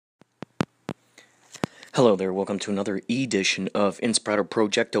Hello there, welcome to another edition of Inspirato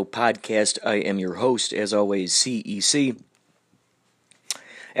Projecto podcast. I am your host, as always, CEC.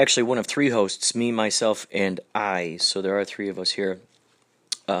 Actually, one of three hosts, me, myself, and I. So there are three of us here.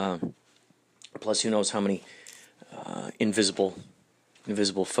 Plus, who knows how many invisible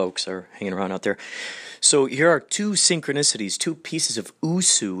folks are hanging around out there. So here are two synchronicities, two pieces of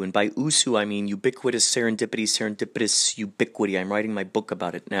USU, and by USU I mean ubiquitous serendipitous ubiquity. I'm writing my book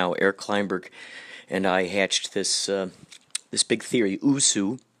about it now. Eric Kleinberg and I hatched this big theory, USU.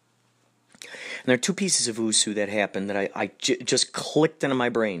 And there are two pieces of USU that happened that I just clicked into my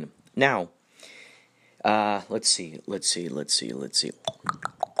brain. Now, let's see.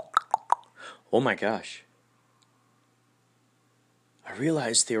 Oh my gosh. I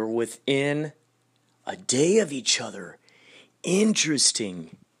realized they were within a day of each other.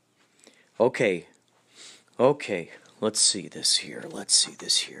 Interesting. Okay. Let's see this here.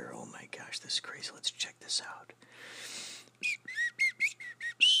 Oh my gosh, this is crazy. Let's check this out.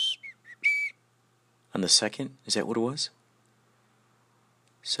 On the second, is that what it was?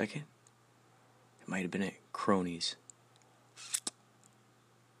 Second? It might have been at Cronies.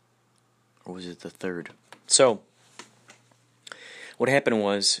 Or was it the third? So, what happened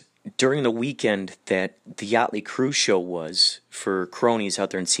was, during the weekend that the Yachtly Cruise Show was for Cronies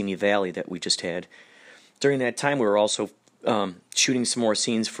out there in Simi Valley that we just had, during that time we were also shooting some more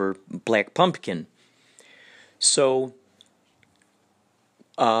scenes for Black Pumpkin. So,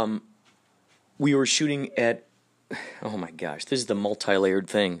 we were shooting at, oh my gosh, this is the multi-layered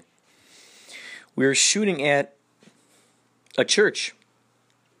thing. We were shooting at a church,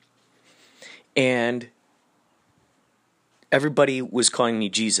 and everybody was calling me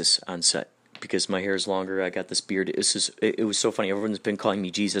Jesus on set because my hair is longer. I got this beard. It was so funny. Everyone's been calling me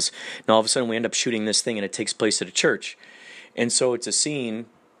Jesus. And all of a sudden we end up shooting this thing and it takes place at a church. And so it's a scene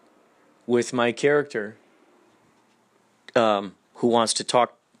with my character who wants to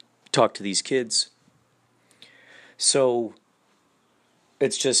talk to these kids. So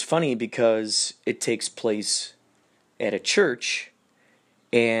it's just funny because it takes place at a church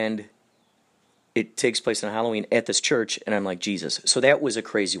and it takes place on Halloween at this church, and I'm like, Jesus. So that was a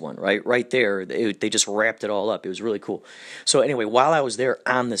crazy one, right? Right there, they just wrapped it all up. It was really cool. So anyway, while I was there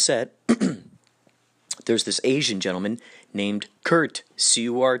on the set, there's this Asian gentleman named Kurt,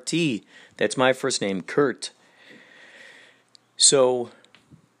 C-U-R-T. That's my first name, Kurt. So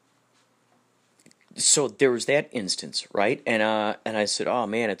there was that instance, right? And I said, oh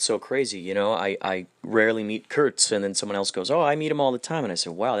man, it's so crazy. You know, I rarely meet Kurtz. And then someone else goes, oh, I meet him all the time. And I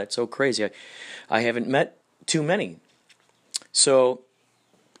said, wow, that's so crazy. I haven't met too many. So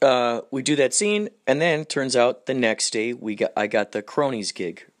we do that scene, and then turns out the next day I got the Cronies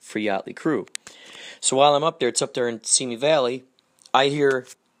gig for Yachtly Crew. So while I'm up there, it's up there in Simi Valley, I hear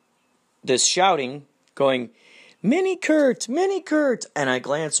this shouting going, Mini Kurt, and I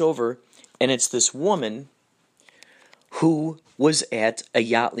glance over, and it's this woman who was at a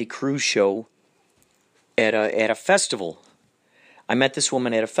Yachtly Cruise show at a festival. I met this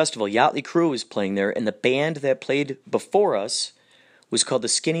woman at a festival. Yachtly Crew was playing there, and the band that played before us was called the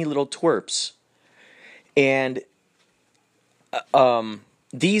Skinny Little Twerps. And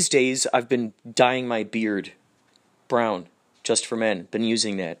these days, I've been dyeing my beard brown, just for men. Been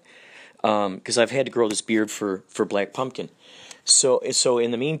using that because I've had to grow this beard for Black Pumpkin. So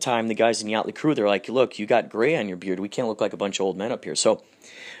in the meantime, the guys in Yachtly Crew, they're like, look, you got gray on your beard. We can't look like a bunch of old men up here. So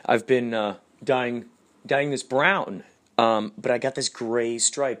I've been dyeing this brown. But I got this gray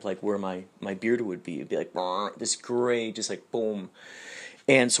stripe, like where my beard would be. It'd be like, this gray, just like, boom.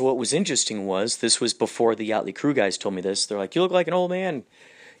 And so what was interesting was, this was before the Yachtly Crew guys told me this. They're like, you look like an old man.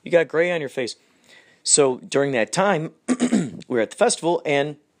 You got gray on your face. So during that time, we were at the festival,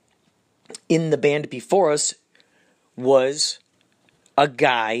 and in the band before us was a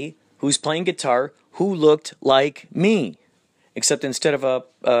guy who's playing guitar who looked like me. Except instead of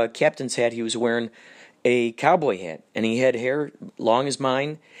a captain's hat, he was wearing a cowboy hat, and he had hair long as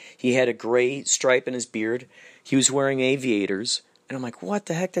mine. He had a gray stripe in his beard. He was wearing aviators, and I'm like, what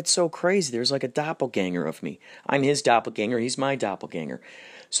the heck? That's so crazy. There's like a doppelganger of me. I'm his doppelganger. He's my doppelganger.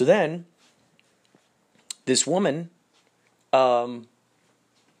 So then, this woman comes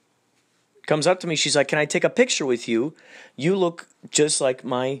up to me. She's like, can I take a picture with you? You look just like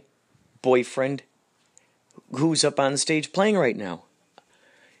my boyfriend who's up on stage playing right now.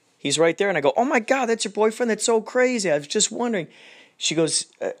 He's right there, and I go, oh my God, that's your boyfriend? That's so crazy. I was just wondering. She goes,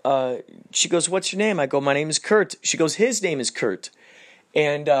 what's your name? I go, my name is Kurt. She goes, his name is Kurt.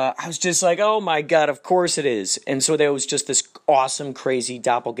 And I was just like, oh my God, of course it is. And so there was just this awesome, crazy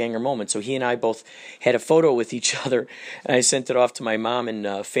doppelganger moment. So he and I both had a photo with each other, and I sent it off to my mom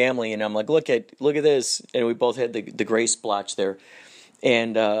and family, and I'm like, look at this. And we both had the gray splotch there.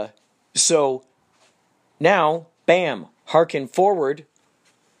 And so now, bam, hearken forward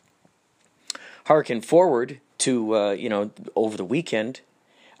to, over the weekend,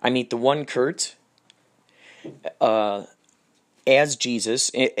 I meet the one Kurt, as Jesus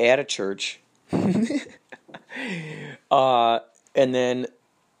at a church, and then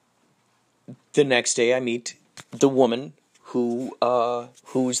the next day I meet the woman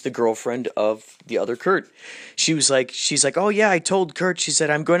who's the girlfriend of the other Kurt. She's like, oh yeah, I told Kurt. She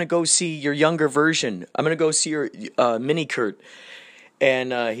said, I'm going to go see your younger version. I'm going to go see your mini Kurt.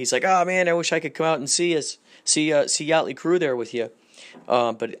 And he's like, oh man, I wish I could come out and see Yachtly Crew there with you.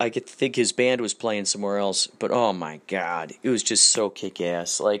 But I get to think his band was playing somewhere else. But oh my God, it was just so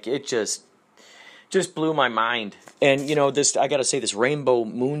kick-ass. Like, it just blew my mind. And this, I gotta say, this Rainbow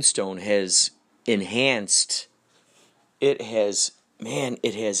Moonstone has enhanced. It has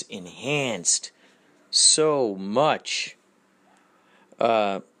enhanced so much.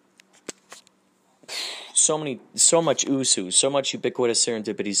 So much USU, so much ubiquitous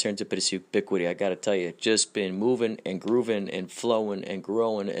serendipitous ubiquity. I gotta tell you, just been moving and grooving and flowing and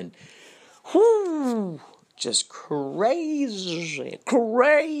growing and just crazy.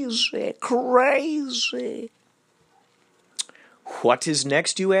 What is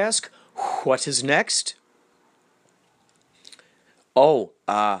next, you ask? What is next? Oh,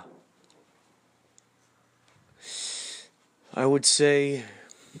 I would say,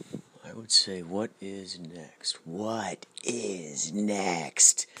 what is next? What is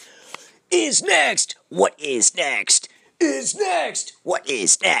next? Is next? What is next? Is next? What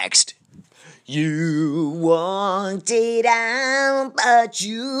is next? You want it out, but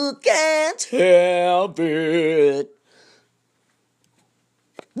you can't help it.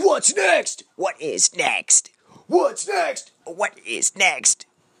 What's next? What is next? What's next? What is next?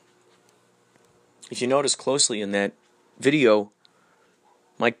 If you notice closely in that video,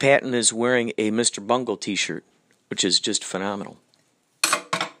 Mike Patton is wearing a Mr. Bungle t-shirt, which is just phenomenal.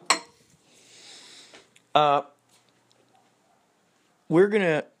 We're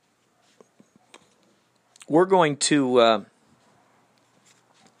going to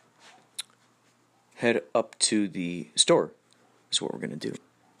head up to the store. Is what we're going to do.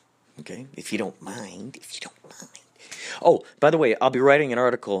 Okay? If you don't mind. Oh, by the way, I'll be writing an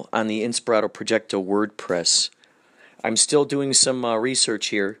article on the Inspirato Projecto WordPress. I'm still doing some research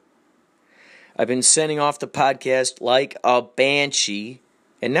here. I've been sending off the podcast like a banshee,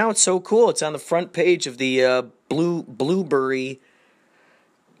 and now it's so cool. It's on the front page of the Blueberry.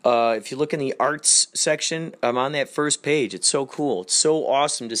 If you look in the arts section, I'm on that first page. It's so cool. It's so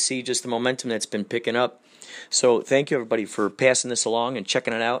awesome to see just the momentum that's been picking up. So thank you, everybody, for passing this along and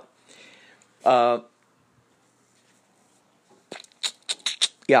checking it out.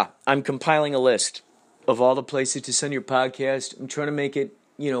 Yeah, I'm compiling a list of all the places to send your podcast. I'm trying to make it,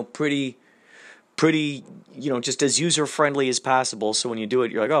 pretty, just as user-friendly as possible. So when you do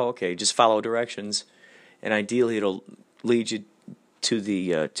it, you're like, oh, okay, just follow directions. And ideally, it'll lead you to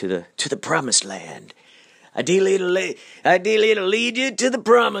the promised land. Ideally, it'll lead you to the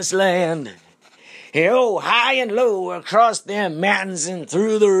promised land. Oh, high and low, across them mountains and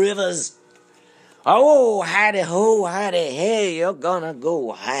through the rivers. Oh, howdy ho, howdy hey, you're gonna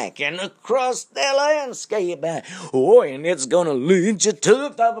go hiking across the landscape. Oh, and it's gonna lead you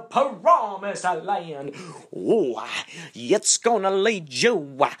to the promised land. Oh, it's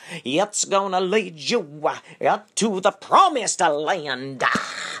gonna lead you to the promised land.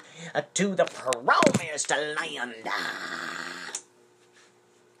 To the promised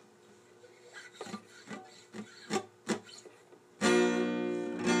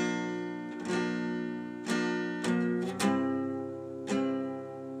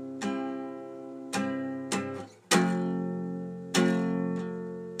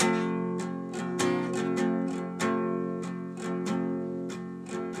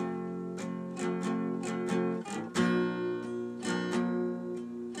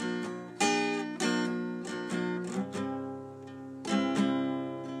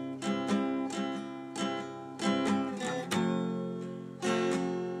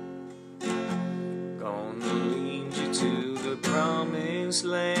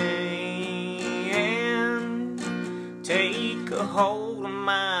Land, take a hold of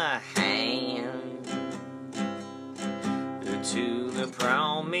my hand to the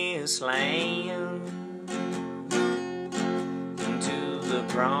promised land, to the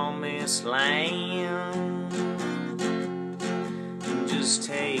promised land. Just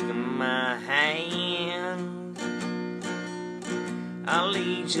take my hand, I'll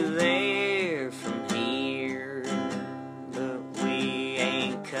lead you there from here, but we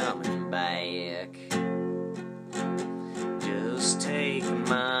ain't coming back. Just take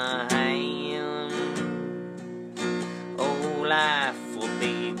my hand, oh, life will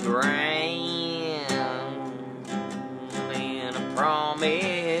be grand in a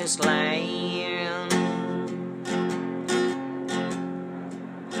promised land.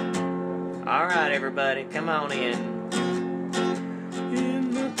 Alright, everybody, come on in.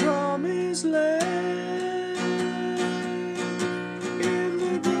 In the promised land, in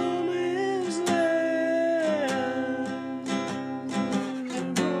the promised land,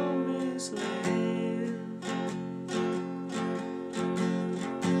 in the promised land.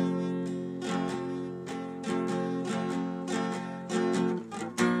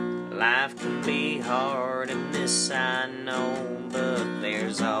 Life can be hard, and this I know, but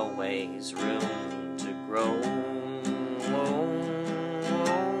there's always room to grow.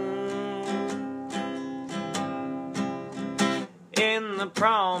 In the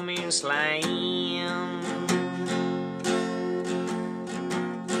promised land.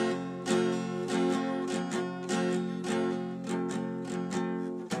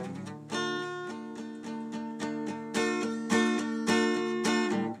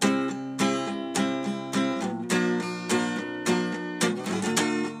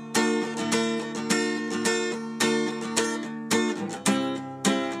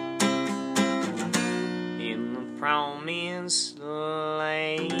 Promised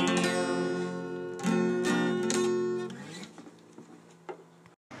land.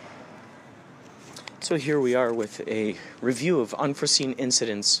 So here we are with a review of Unforeseen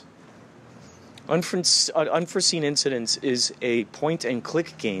Incidents. Unforeseen Incidents is a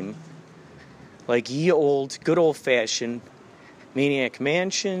point-and-click game like ye old, good old-fashioned Maniac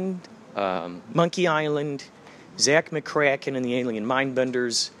Mansion, Monkey Island, Zak McKracken and the Alien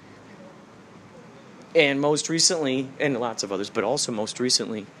Mindbenders, and most recently, and lots of others, but also most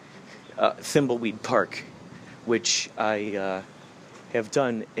recently, Thimbleweed Park, which I have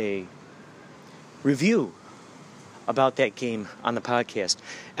done a review about that game on the podcast.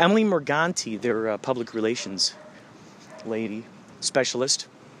 Emily Morganti, their public relations lady, specialist,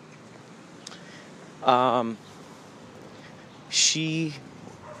 I'd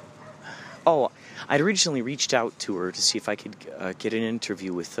originally reached out to her to see if I could get an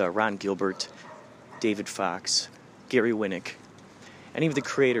interview with Ron Gilbert, David Fox, Gary Winnick, any of the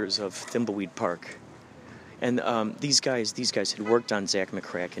creators of Thimbleweed Park. And these guys had worked on Zak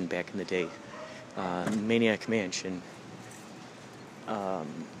McKracken back in the day, Maniac Mansion,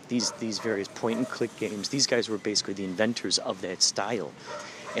 these various point-and-click games. These guys were basically the inventors of that style,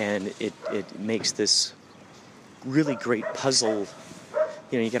 and it makes this really great puzzle.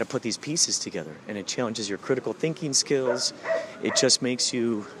 You know, you got to put these pieces together, and it challenges your critical thinking skills. It just makes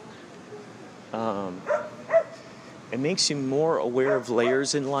you more aware of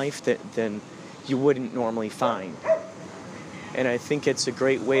layers in life than you wouldn't normally find. And I think it's a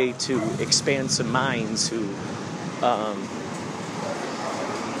great way to expand some minds who,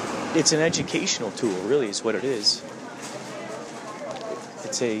 it's an educational tool, really, is what it is.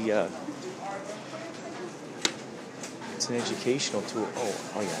 It's an educational tool.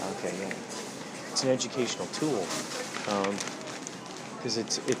 Oh yeah, okay, yeah. It's an educational tool. Because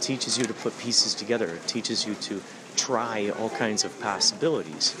it teaches you to put pieces together. It teaches you to try all kinds of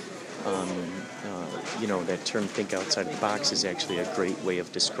possibilities. That term "think outside the box" is actually a great way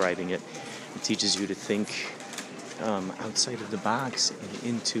of describing it. It teaches you to think outside of the box and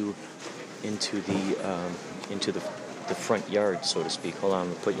into the front yard, so to speak. Hold on, I'm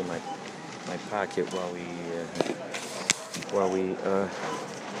gonna put you in my pocket while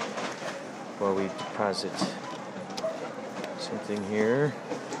we deposit something here.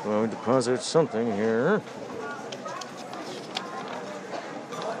 Well, we deposit something here.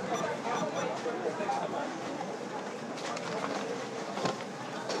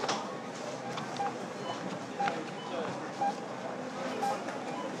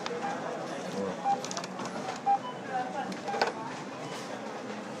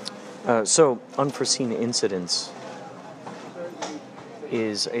 So, Unforeseen Incidents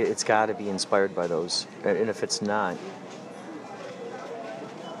it's got to be inspired by those, and if it's not,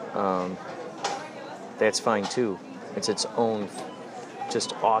 that's fine too. It's its own,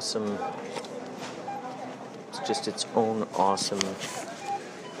 just awesome. It's just its own awesome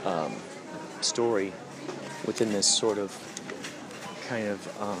story within this sort of kind of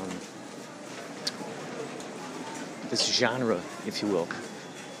this genre, if you will.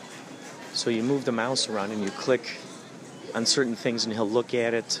 So you move the mouse around and you click on certain things, and he'll look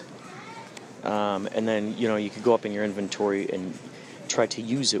at it, and then you could go up in your inventory and try to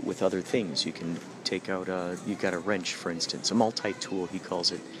use it with other things. You can take out you got a wrench, for instance, a multi-tool he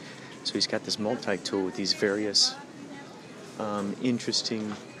calls it. So he's got this multi-tool with these various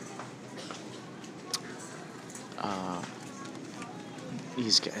interesting.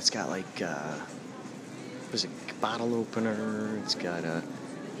 It's got like there's a bottle opener. It's got a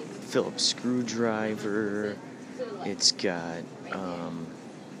Phillips screwdriver. It's got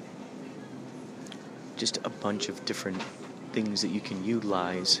just a bunch of different things that you can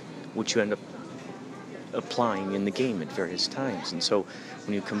utilize, which you end up applying in the game at various times. And so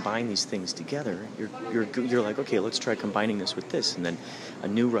when you combine these things together, you're like, okay, let's try combining this with this, and then a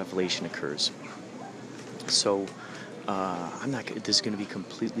new revelation occurs. So I'm not. This is going to be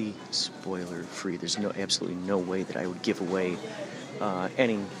completely spoiler free. There's absolutely no way that I would give away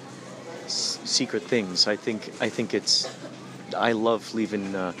any secret things. I think it's. I love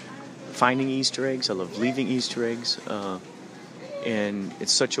finding Easter eggs. I love leaving Easter eggs, and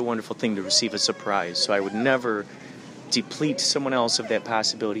it's such a wonderful thing to receive a surprise. So I would never deplete someone else of that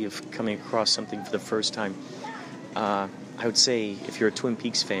possibility of coming across something for the first time. I would say, if you're a Twin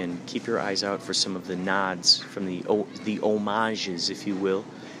Peaks fan, keep your eyes out for some of the nods from the homages, if you will,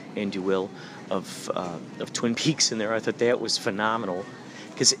 of Twin Peaks in there. I thought that was phenomenal,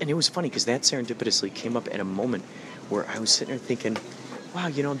 and it was funny because that serendipitously came up at a moment where I was sitting there thinking, wow,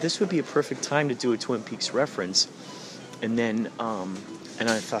 this would be a perfect time to do a Twin Peaks reference, and then and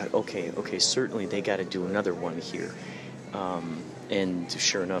I thought, okay, certainly they got to do another one here. And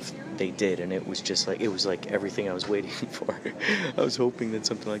sure enough, they did, and it was like everything I was waiting for. I was hoping that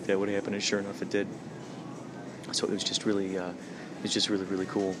something like that would happen, and sure enough, it did. So it was just really, really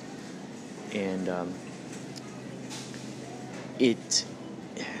cool, and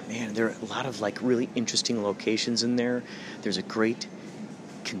there are a lot of like really interesting locations in there. There's a great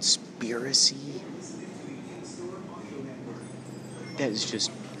conspiracy that is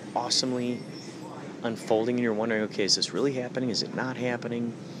just awesomely unfolding, and you're wondering, okay, is this really happening? Is it not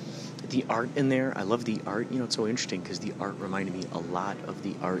happening? The art in there, I love the art. It's so interesting because the art reminded me a lot of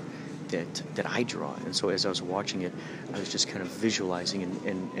the art that I draw. And so as I was watching it, I was just kind of visualizing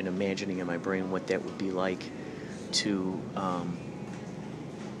and imagining in my brain what that would be like to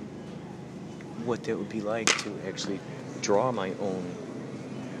actually draw my own,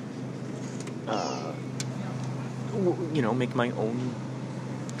 make my own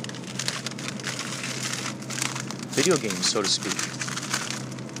video games, so to speak.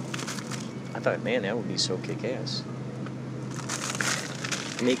 I thought, man, that would be so kick-ass.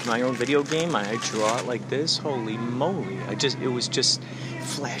 Make my own video game, I draw it like this, holy moly. It was just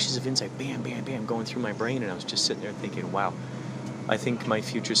flashes of insight, bam, bam, bam, going through my brain, and I was just sitting there thinking, wow, I think my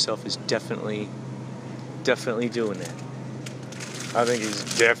future self is definitely doing that. I think he's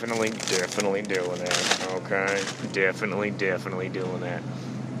definitely doing that, okay? Definitely doing that.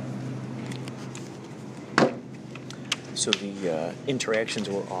 So the interactions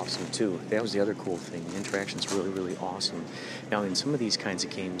were awesome too. That was the other cool thing. The interactions really, really awesome. Now in some of these kinds of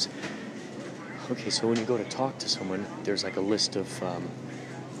games, okay, so when you go to talk to someone, there's like a list of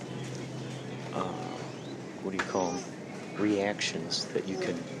what do you call them? Reactions that you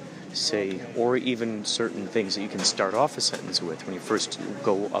can say, or even certain things that you can start off a sentence with when you first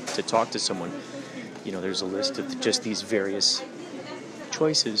go up to talk to someone. There's a list of just these various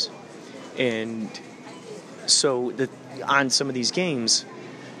choices, and so on some of these games,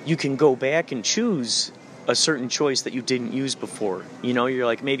 you can go back and choose a certain choice that you didn't use before. You're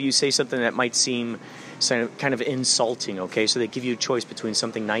like, maybe you say something that might seem kind of insulting, okay? So they give you a choice between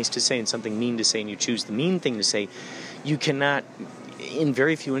something nice to say and something mean to say, and you choose the mean thing to say. You cannot, in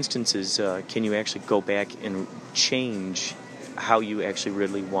very few instances, can you actually go back and change how you actually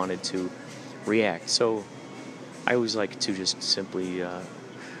really wanted to react. So I always like to just simply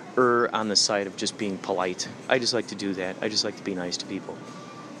err on the side of just being polite. I just like to do that. I just like to be nice to people.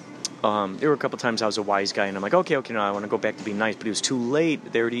 There were a couple times I was a wise guy, and I'm like, okay, no, I want to go back to being nice, but it was too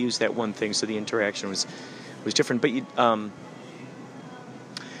late there to use that one thing, so the interaction was different. But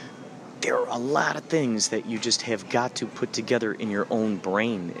there are a lot of things that you just have got to put together in your own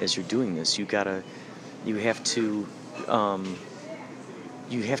brain as you're doing this. You have to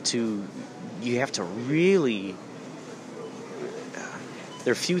really.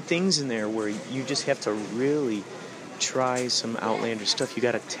 There are a few things in there where you just have to really try some outlandish stuff. You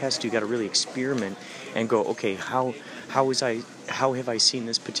got to test. You got to really experiment and go, okay, how have I seen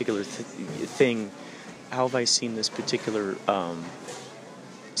this particular thing? How have I seen this particular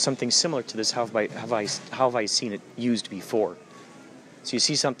something similar to this? How have I seen it used before? So you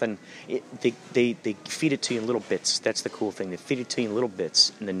see something, they feed it to you in little bits. That's the cool thing. They feed it to you in little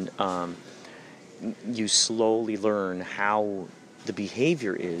bits, and then you slowly learn how the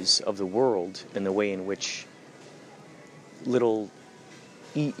behavior is of the world and the way in which little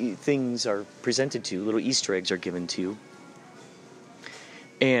things are presented to you, little Easter eggs are given to you.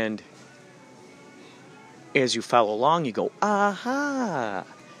 And as you follow along, you go, aha!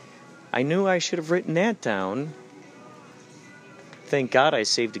 I knew I should have written that down. Thank God I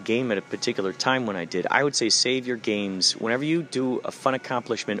saved a game at a particular time when I did. I would say save your games. Whenever you do a fun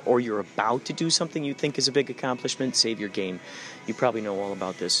accomplishment or you're about to do something you think is a big accomplishment, save your game. You probably know all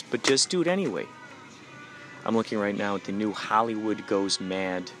about this, but just do it anyway. I'm looking right now at the new Hollywood Goes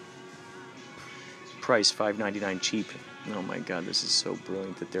Mad. Price $5.99 cheap. Oh my God, this is so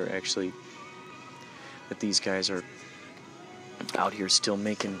brilliant that these guys are out here still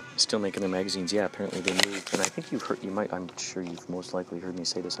making their magazines. Yeah, apparently they moved, and I think I'm sure you've most likely heard me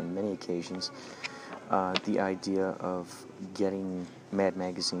say this on many occasions. The idea of getting Mad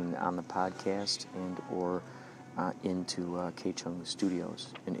Magazine on the podcast and or into K-Chung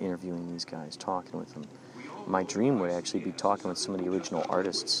Studios and interviewing these guys, talking with them. My dream would actually be talking with some of the original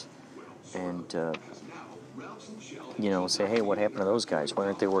artists and say, hey, what happened to those guys? Why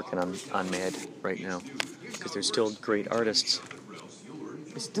aren't they working on Mad right now? Because they're still great artists.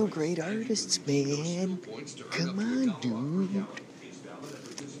 They're still great artists, man. Come on, dude.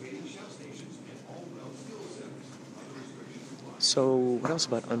 So, what else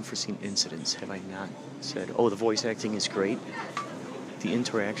about unforeseen incidents have I not said? Oh, the voice acting is great. The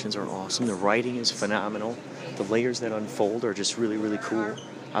interactions are awesome. The writing is phenomenal. The layers that unfold are just really, really cool.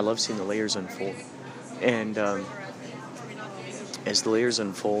 I love seeing the layers unfold. And as the layers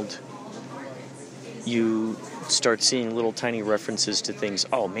unfold, you start seeing little tiny references to things.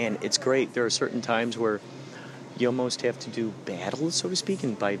 Oh man, it's great. There are certain times where you almost have to do battle, so to speak.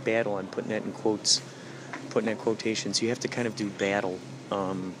 And by battle, I'm putting that in quotes, putting that quotations. You have to kind of do battle.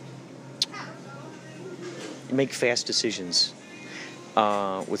 Make fast decisions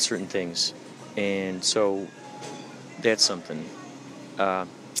with certain things. And so that's something.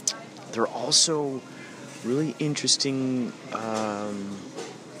 They're also really interesting, how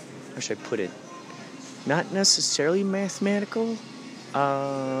should I put it? Not necessarily mathematical,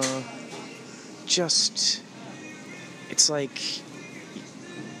 just, it's like,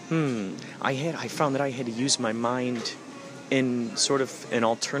 I found that I had to use my mind in sort of an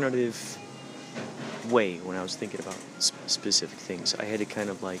alternative way when I was thinking about specific things. I had to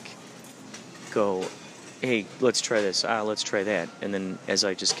kind of like go, hey, let's try this, let's try that, and then as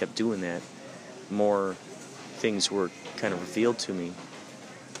I just kept doing that, more things were kind of revealed to me,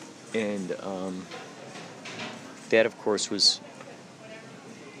 and that of course was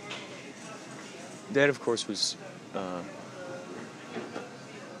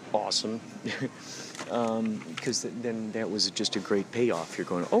awesome, because then that was just a great payoff. You're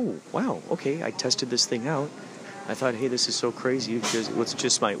going, oh wow, okay, I tested this thing out. I thought, hey, this is so crazy because it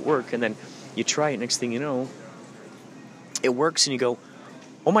just might work, and then you try it. Next thing you know, it works, and you go,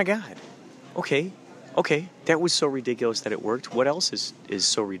 oh my God, okay, that was so ridiculous that it worked. What else is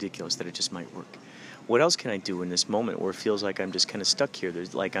so ridiculous that it just might work? What else can I do in this moment where it feels like I'm just kind of stuck here?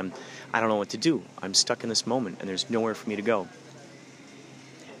 There's like I don't know what to do. I'm stuck in this moment, and there's nowhere for me to go.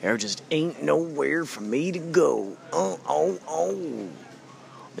 There just ain't nowhere for me to go. Oh.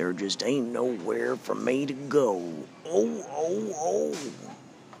 There just ain't nowhere for me to go. Oh.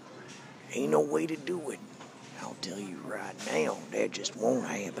 Ain't no way to do it. I'll tell you right now, that just won't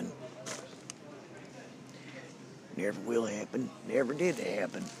happen. Never will happen. Never did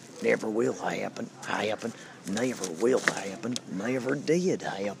happen. Never will happen. Never will happen. Never did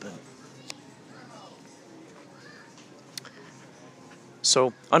happen.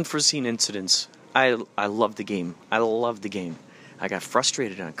 So, unforeseen incidents. I love the game. I got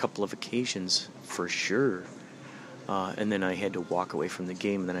frustrated on a couple of occasions, for sure. And then I had to walk away from the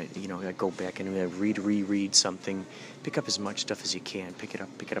game. And then I go back and I reread something. Pick up as much stuff as you can. Pick it up.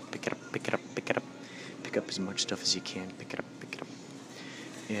 Pick up as much stuff as you can. Pick it up.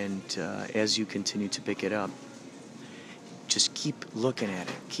 And as you continue to pick it up, just keep looking at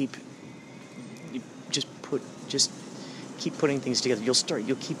it. Keep putting things together.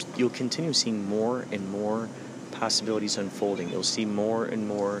 You'll continue seeing more and more possibilities unfolding. You'll see more and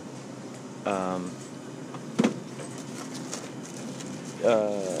more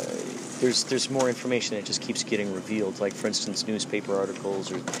there's more information that just keeps getting revealed, like for instance newspaper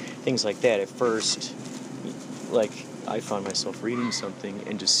articles or things like that. At first, like I found myself reading something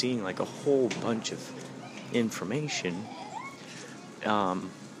and just seeing like a whole bunch of information.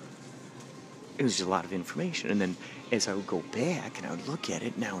 it was just a lot of information. And then as I would go back and I would look at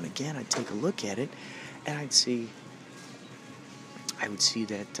it now and again, I'd take a look at it, and I would see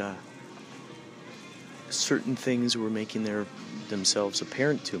that certain things were making themselves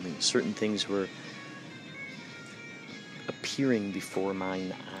apparent to me. Certain things were appearing before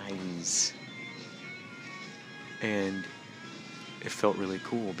mine eyes. And it felt really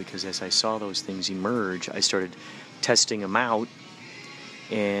cool, because as I saw those things emerge, I started testing them out,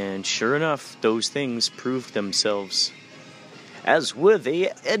 and sure enough, those things proved themselves as worthy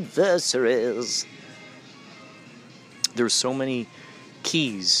adversaries. There's so many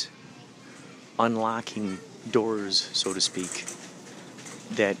keys unlocking doors, so to speak,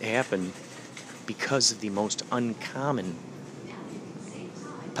 that happen because of the most uncommon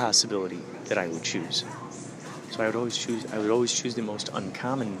possibility that I would choose. So I would always choose the most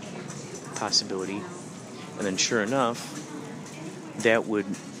uncommon possibility, and then sure enough, that would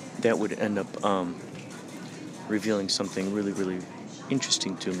end up revealing something really, really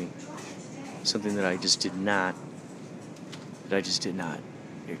interesting to me, something that I just did not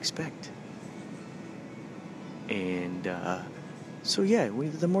expect. And so yeah,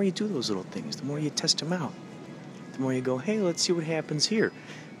 the more you do those little things, the more you test them out, the more you go, hey, let's see what happens here.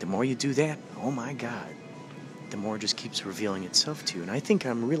 The more you do that, oh my God, the more it just keeps revealing itself to you. And I think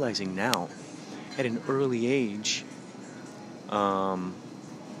I'm realizing now, at an early age, from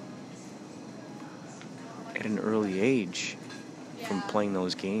playing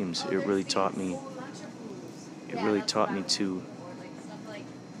those games, it really taught me to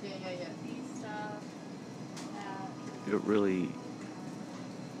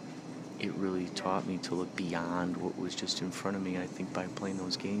it really taught me to look beyond what was just in front of me. I think by playing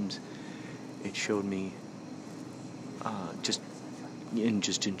those games, it showed me just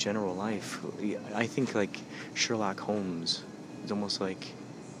in general life. I think like Sherlock Holmes, it's almost like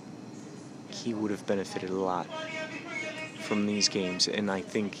he would have benefited a lot from these games, and I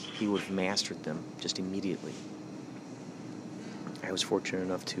think he would have mastered them just immediately. I was fortunate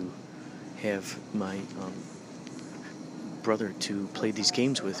enough to have my brother to play these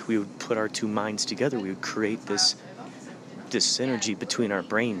games with. We would put our two minds together. We would create this synergy between our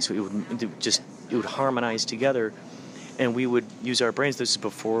brains. It would harmonize together, and we would use our brains. This is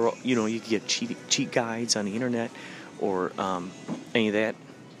before you could get cheat guides on the internet or any of that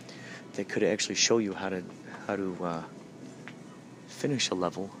could actually show you how to finish a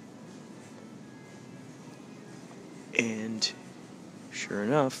level. And sure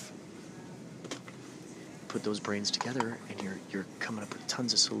enough, put those brains together, and you're coming up with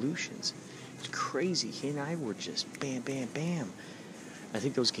tons of solutions. It's crazy. He and I were just bam, bam, bam. I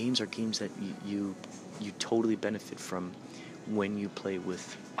think those games are games that you totally benefit from when you play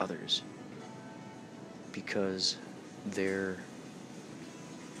with others, because there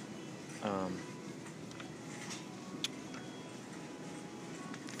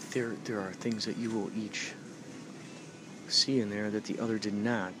are things that you will each see in there that the other did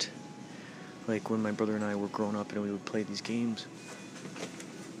not. Like when my brother and I were growing up and we would play these games,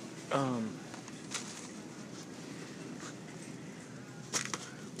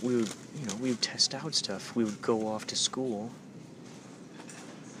 we would test out stuff. We would go off to school.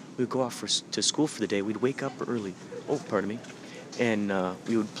 We would go off to school for the day. We'd wake up early. Oh, pardon me. And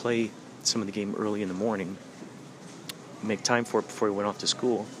we would play some of the game early in the morning. Make time for it before we went off to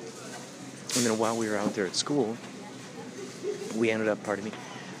school. And then while we were out there at school, we ended up,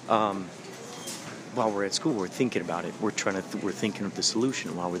 while we're at school, we're thinking about it. We're thinking of the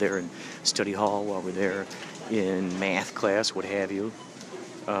solution while we're there in study hall, while we're there in math class, what have you.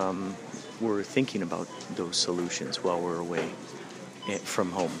 We're thinking about those solutions while we're away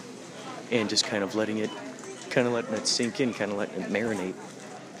from home, and just kind of letting it sink in, kind of letting it marinate.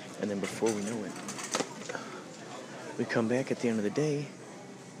 And then before we know it, we come back at the end of the day,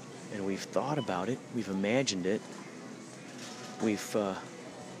 and we've thought about it, we've imagined it, we've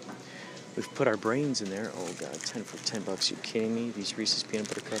put our brains in there. Oh God, 10 for $10. You kidding me? These Reese's peanut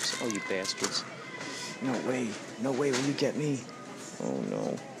butter cups. Oh, you bastards! No way, will you get me? Oh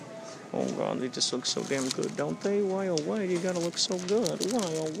no. Oh God, they just look so damn good, don't they? Why oh why do you gotta look so good? Why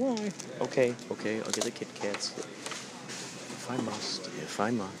oh why? Okay, I'll get the Kit Kats. If I must.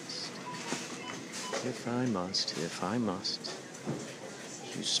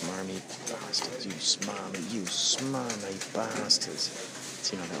 You smarmy bastards, you smarmy bastards.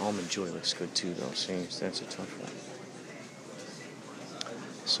 See, the Almond Joy looks good too, though. See, that's a tough one.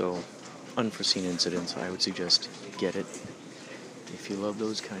 So, unforeseen incidents, I would suggest get it. If you love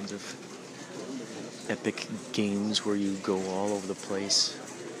those kinds of epic games where you go all over the place,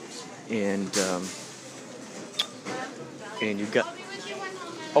 and you got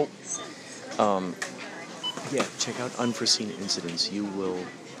Yeah, check out Unforeseen Incidents. You will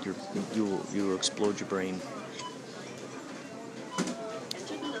explode your brain.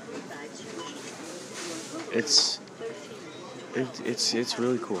 It's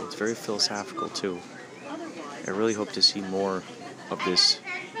really cool. It's very philosophical too. I really hope to see more of this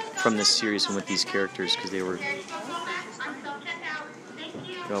from this series and with these characters, because they all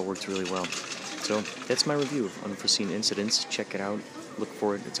worked really well. So that's my review of Unforeseen Incidents. Check it out. Look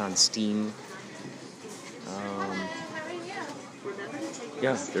for it. It's on Steam.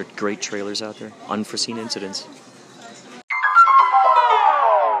 Yeah, there are great trailers out there. Unforeseen Incidents.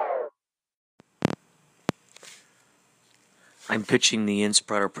 I'm pitching the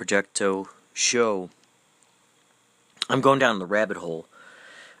Inspirato Projecto show. I'm going down the rabbit hole.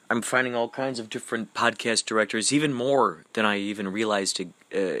 I'm finding all kinds of different podcast directors, even more than I even realized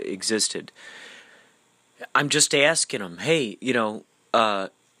existed. I'm just asking them, hey,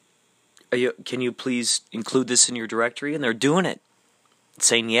 can you please include this in your directory? And they're doing it,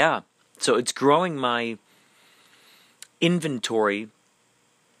 saying yeah. So it's growing my inventory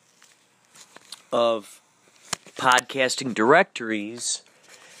of podcasting directories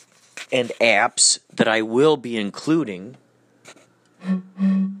and apps that I will be including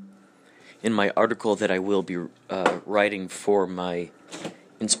in my article that I will be writing for my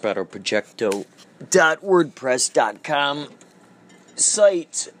inspiratoprojecto.wordpress.com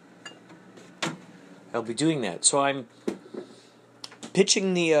site. I'll be doing that. So I'm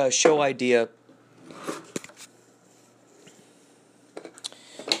pitching the show idea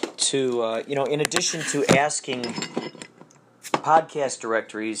to, in addition to asking podcast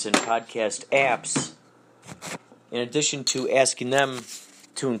directories and podcast apps, in addition to asking them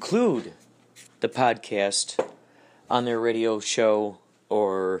to include the podcast on their radio show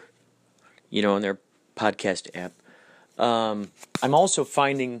or, on their podcast app, I'm also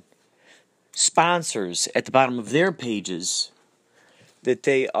finding sponsors at the bottom of their pages that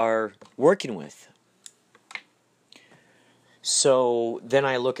they are working with. So then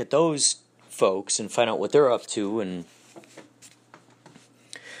I look at those folks and find out what they're up to, and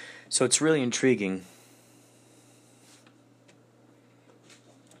so it's really intriguing.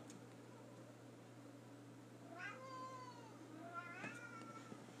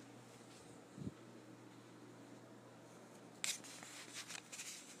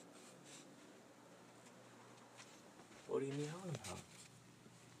 What are you meowing about?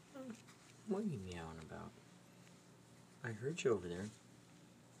 What are you meowing about? I heard you over there.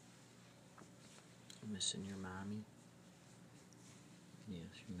 You missing your mommy? Yes,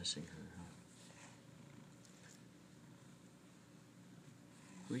 you're missing her, huh?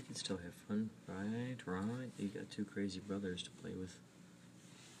 We can still have fun, right? You got two crazy brothers to play with.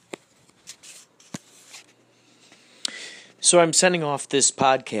 So I'm sending off this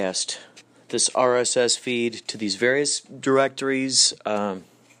podcast, this RSS feed, to these various directories.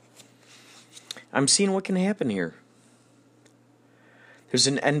 I'm seeing what can happen here. There's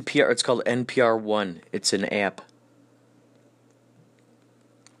an NPR, it's called NPR One. It's an app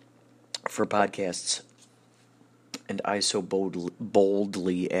for podcasts. And I so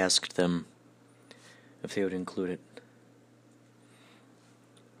boldly asked them if they would include it.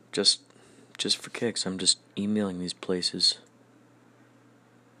 Just for kicks, I'm just emailing these places.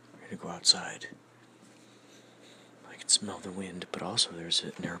 I'm ready to go outside. I can smell the wind, but also there's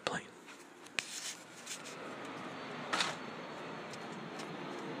an airplane.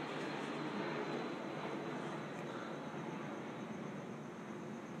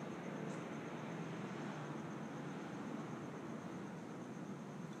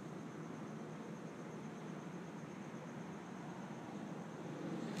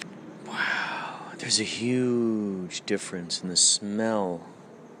 There's a huge difference in the smell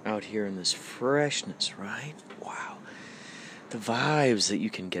out here in this freshness, right? Wow. The vibes that you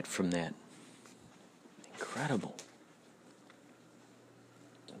can get from that. Incredible.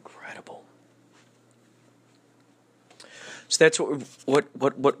 Incredible. So that's what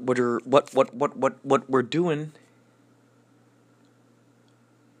we're doing.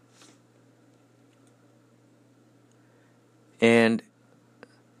 And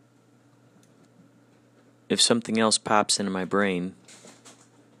if something else pops into my brain,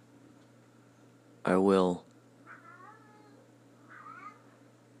 I will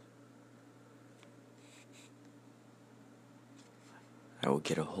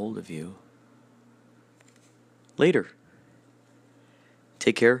get a hold of you later.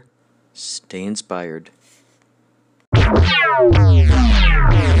 Take care. Stay inspired.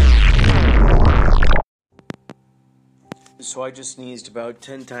 So I just sneezed about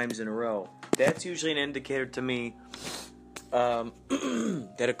 10 times in a row. That's usually an indicator to me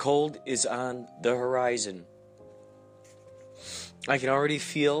that a cold is on the horizon. I can already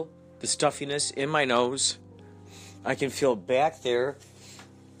feel the stuffiness in my nose. I can feel back there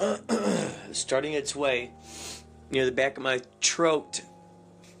starting its way near the back of my throat.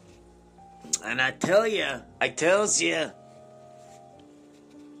 And I tells you,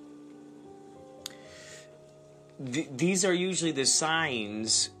 these are usually the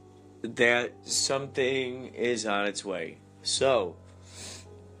signs that something is on its way. So,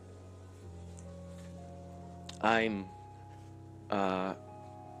 I'm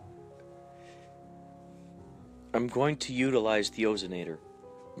going to utilize the ozonator.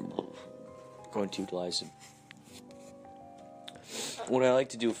 Going to utilize it. What I like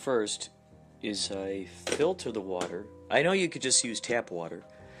to do first is I filter the water. I know you could just use tap water.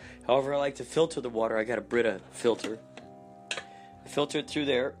 However, I like to filter the water. I got a Brita filter. I filter it through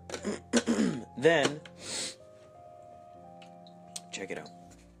there. Then, check it out.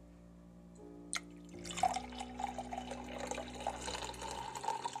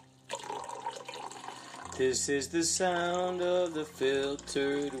 This is the sound of the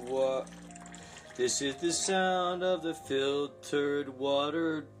filtered water. This is the sound of the filtered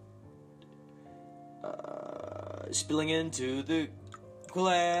water spilling into the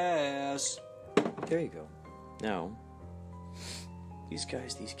glass. There you go. Now, these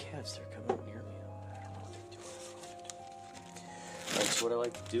cats, they're coming up near me. I don't know what they're doing. Alright, so what I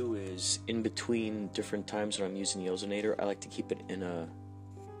like to do is, in between different times when I'm using the ozonator, I like to keep it in a...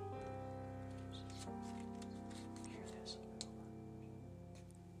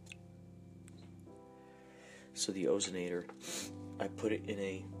 So the ozonator, I put it in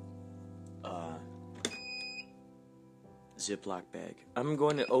a Ziploc bag. I'm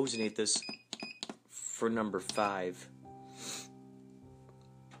going to ozonate this for number 5.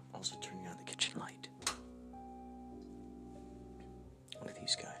 Also turning on the kitchen light. Look at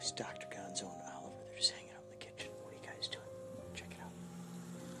these guys, Dr. Gonzo and Oliver. They're just hanging out in the kitchen. What are you guys doing? Check it out.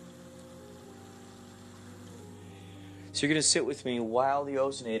 So you're going to sit with me while the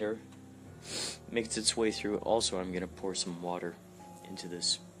ozonator makes its way through. Also, I'm going to pour some water into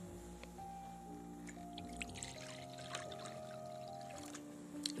this.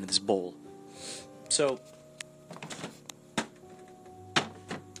 Into this bowl. So,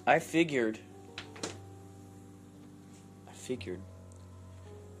 I figured a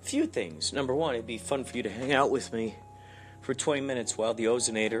few things. Number one, it'd be fun for you to hang out with me for 20 minutes while the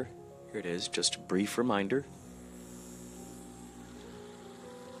ozonator, here it is, just a brief reminder.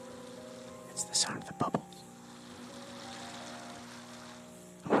 It's the sound of the bubbles.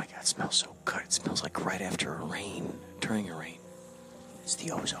 Oh my God, it smells so good. It smells like right after a rain, during a rain. It's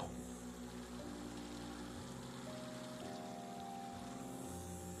the ozone.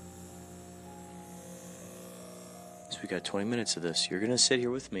 So we got 20 minutes of this. You're going to sit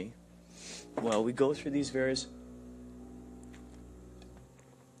here with me while we go through these various...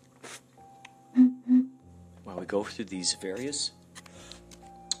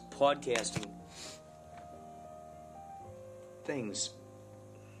 podcasting things.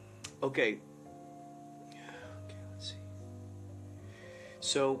 Okay, let's see.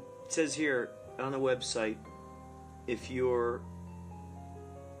 So, it says here on the website, if you're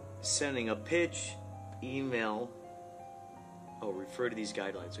sending a pitch, email, refer to these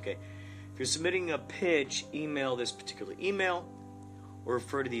guidelines, okay. If you're submitting a pitch, email this particular email, or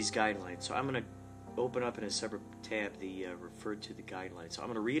refer to these guidelines. So I'm going to open up in a separate tab the refer to the guidelines. So I'm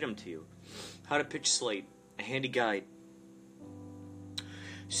going to read them to you. How to pitch Slate, a handy guide.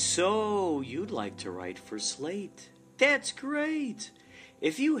 So, you'd like to write for Slate. That's great!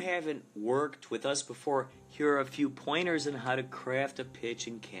 If you haven't worked with us before, here are a few pointers on how to craft a pitch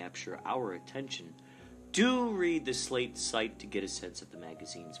and capture our attention. Do read the Slate site to get a sense of the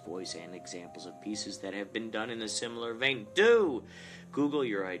magazine's voice and examples of pieces that have been done in a similar vein. Do Google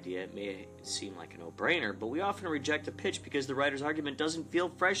your idea. It may seem like a no-brainer, but we often reject a pitch because the writer's argument doesn't feel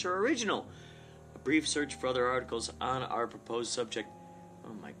fresh or original. A brief search for other articles on our proposed subject.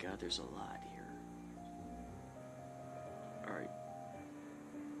 Oh my God, there's a lot here. Alright.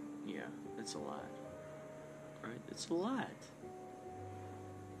 Yeah, that's a lot. Alright, that's a lot.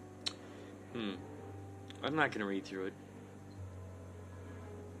 I'm not going to read through it.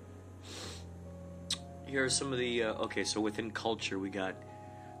 Here are some of the... okay, so within culture, we got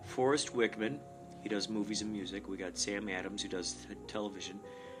Forrest Wickman. He does movies and music. We got Sam Adams, who does television.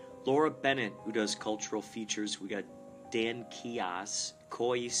 Laura Bennett, who does cultural features. We got Dan Kois.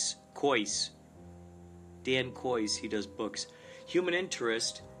 Dan Kois, he does books. Human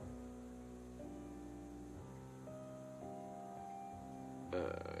Interest.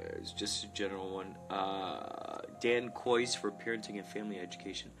 It's just a general one. Dan Coyce for parenting and family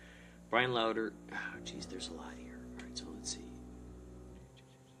education. Brian Lauder. Jeez, there's a lot here. All right, so let's see.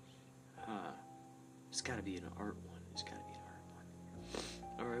 It's got to be an art one. It's got to be an art one.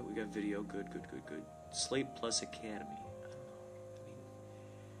 All right, we got video. Good. Slate Plus Academy. I don't know. I mean,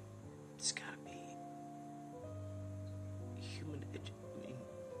 it's got to be human. I mean,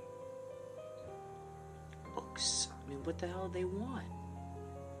 books. I mean, what the hell do they want?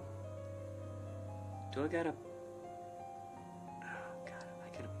 Do I gotta? Oh God, I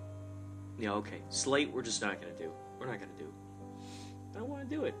gotta. Yeah, okay. Slate, we're just not gonna do. We're not gonna do. I don't want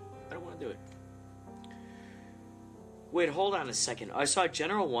to do it. Wait, hold on a second. I saw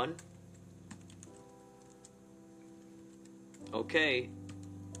General 1. Okay.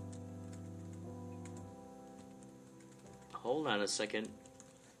 Hold on a second.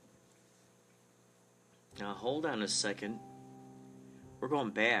 Now, hold on a second. We're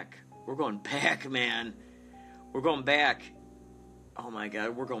going back. We're going back, man. We're going back. Oh my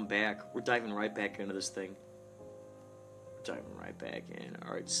God, we're going back. We're diving right back into this thing. We're diving right back in.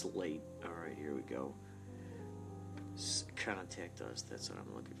 Alright, Slate. Alright, here we go. Contact us. That's what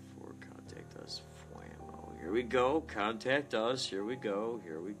I'm looking for. Contact us. Whammo. Here we go. Contact us. Here we go.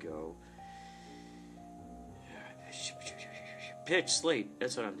 Pitch Slate.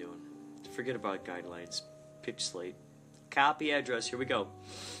 That's what I'm doing. Forget about guidelines. Pitch Slate. Copy address. Here we go.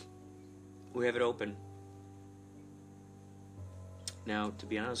 We have it open. Now, to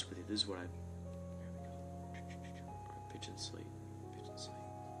be honest with you, this is what I... Here we go. All right, pitch and Slate.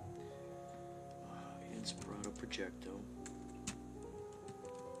 Inspirato Projecto.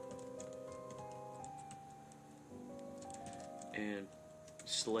 And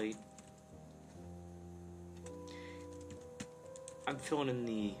Slate. I'm filling in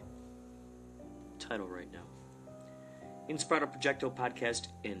the title right now. Inspirato Projecto Podcast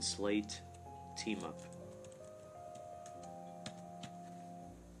and Slate Team Up.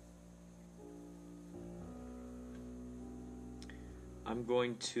 I'm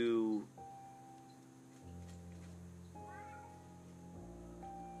going to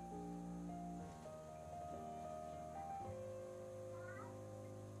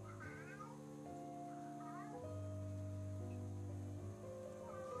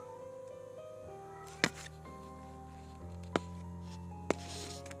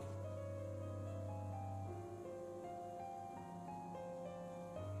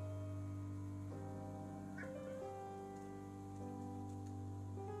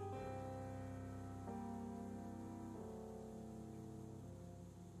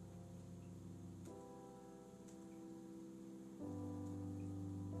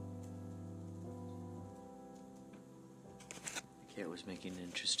cat was making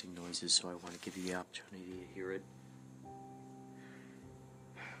interesting noises, so I want to give you the opportunity to hear it.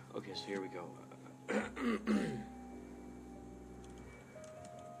 Okay, so here we go.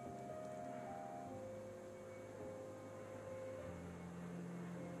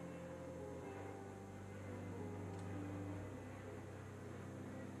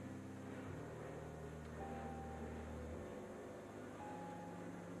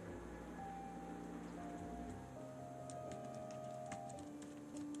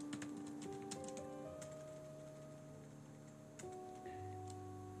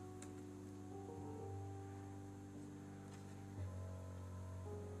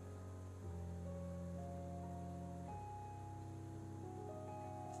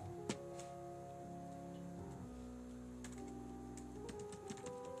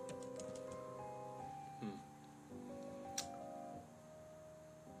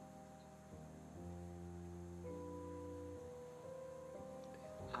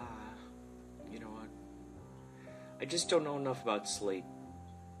 You know what? I just don't know enough about Slate.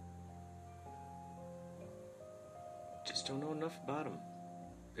 Just don't know enough about him.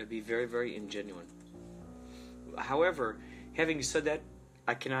 It'd be very, very ingenuine. However, having said that,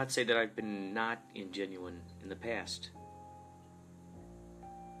 I cannot say that I've been not ingenuine in the past.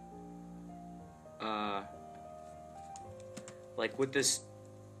 Like with this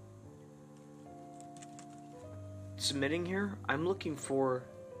submitting here, I'm looking for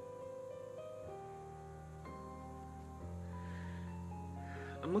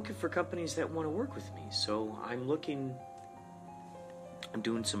companies that want to work with me. So I'm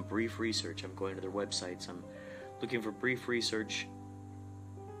doing some brief research. I'm going to their websites. I'm looking for brief research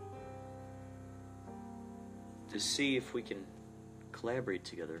to see if we can collaborate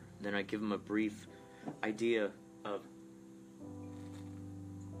together. Then I give them a brief idea of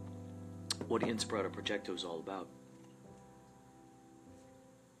what Inspirato Projecto is all about.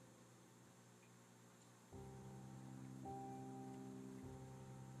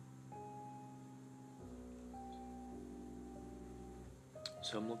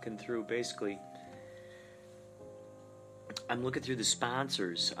 So I'm looking through, basically, I'm looking through the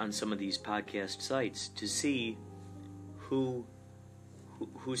sponsors on some of these podcast sites to see who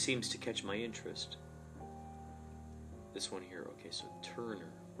seems to catch my interest. This one here, okay, so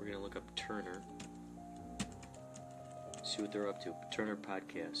Turner. We're going to look up Turner. See what they're up to. Turner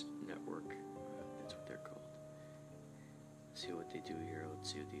Podcast Network. That's what they're called. See what they do here.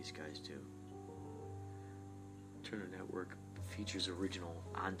 Let's see what these guys do. Turner Network features original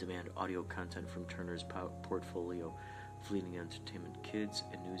on-demand audio content from Turner's portfolio of leading entertainment, kids,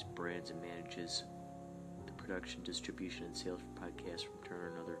 and news brands, and manages the production, distribution, and sales for podcasts from Turner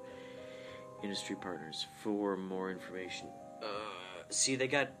and other industry partners. For more information, see, they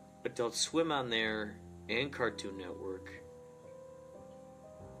got Adult Swim on there and Cartoon Network.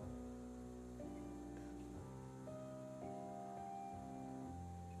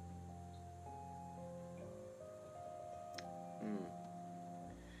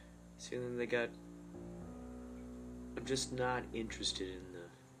 See, and then they got... I'm just not interested in the...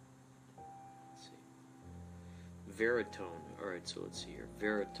 Let's see. Veritone. Alright, so let's see here.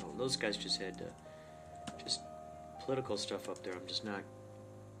 Veritone. Those guys just had just political stuff up there. I'm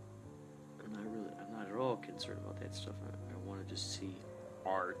not at all concerned about that stuff. I want to just see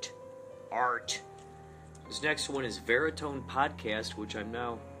art. This next one is Veritone Podcast, which I'm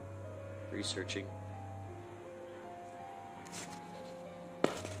now researching.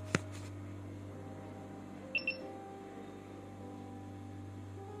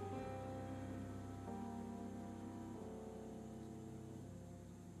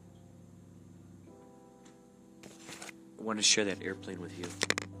 I wanted to share that airplane with you.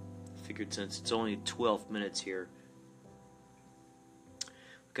 Figured since it's only 12 minutes here,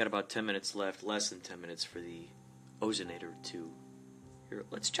 we've got about 10 minutes left, less than 10 minutes for the Ozonator 2. Here,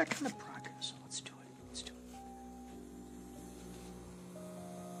 let's check on the progress. Let's do it.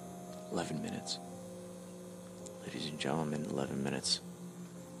 11 minutes. Ladies and gentlemen, 11 minutes.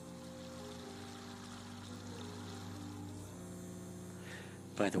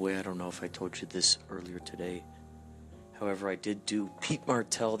 By the way, I don't know if I told you this earlier today. However, I did do Pete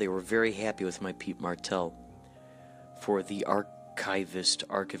Martell. They were very happy with my Pete Martell for the Archivist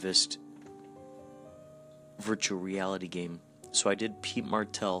virtual reality game. So I did Pete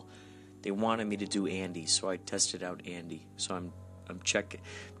Martell. They wanted me to do Andy, so I tested out Andy. So I'm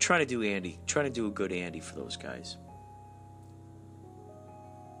trying to do Andy, trying to do a good Andy for those guys.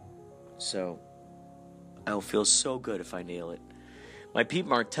 So I'll feel so good if I nail it. My Pete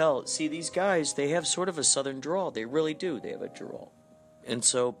Martell, see, these guys, they have sort of a southern drawl. They really do. They have a drawl. And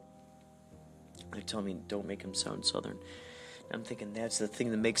so they tell me, don't make them sound southern. And I'm thinking that's the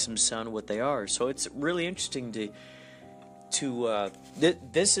thing that makes them sound what they are. So it's really interesting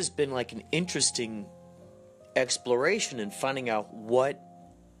this has been like an interesting exploration in finding out what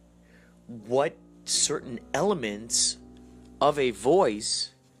certain elements of a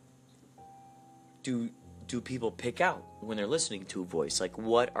voice do people pick out when they're listening to a voice? Like,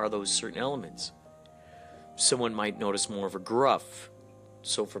 what are those certain elements? Someone might notice more of a gruff.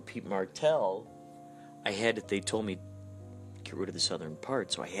 So for Pete Martell, they told me get rid of the southern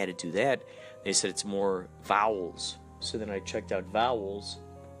part, so I had to do that. They said it's more vowels. So then I checked out vowels.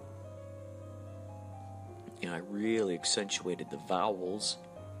 I really accentuated the vowels.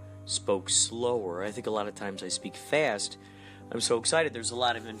 Spoke slower. I think a lot of times I speak fast. I'm so excited. There's a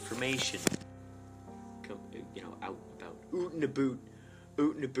lot of information out about oot and a boot.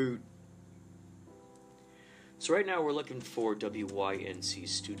 So right now we're looking for WYNC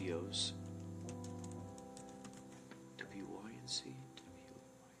Studios.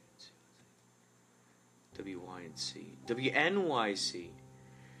 WNYC.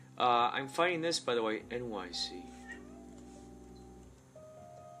 I'm finding this, by the way, NYC.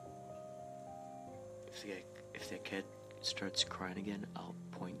 If that cat starts crying again, I'll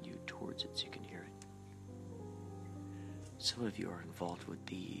point you towards it so you can hear it. Some of you are involved with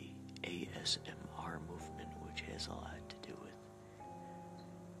the ASMR movement, which has a lot to do with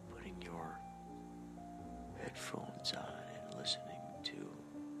putting your headphones on and listening to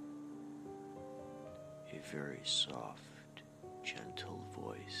a very soft, gentle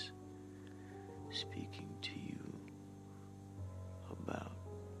voice speaking to you about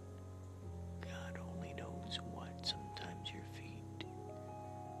God only knows what. Sometimes your feet,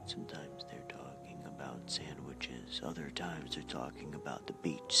 sometimes they're talking about sandwiches, other times they're talking about the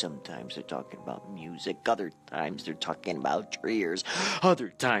beach, sometimes they're talking about music, other times they're talking about trees, other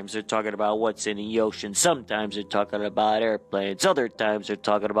times they're talking about what's in the ocean, sometimes they're talking about airplanes, other times they're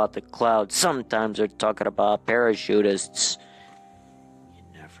talking about the clouds, sometimes they're talking about parachutists. You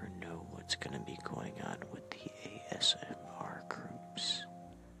never know what's going to be going on with the ASMR groups.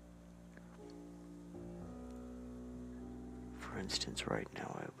 instance, right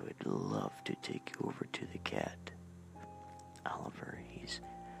now, I would love to take you over to the cat. Oliver,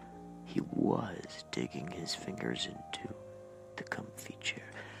 he was digging his fingers into the comfy chair.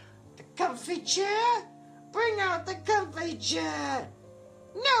 The comfy chair? Bring out the comfy chair!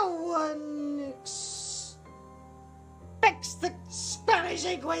 No one expects the Spanish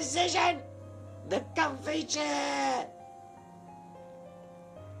Inquisition! The comfy chair!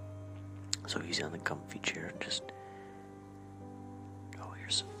 So he's on the comfy chair and just... Oh,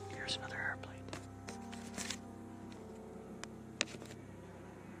 here's another airplane.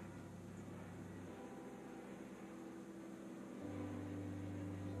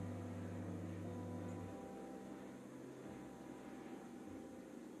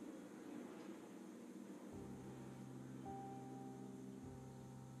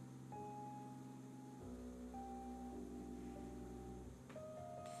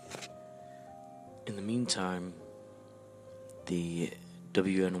 In the meantime, the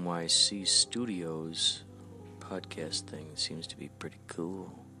WNYC Studios podcast thing seems to be pretty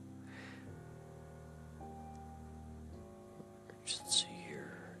cool. Let's see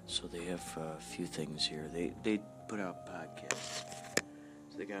here. So they have a few things here. They put out podcasts.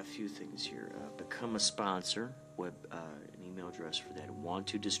 So they got a few things here. Become a sponsor. An email address for that. Want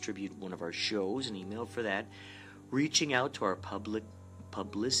to distribute one of our shows? An email for that. Reaching out to our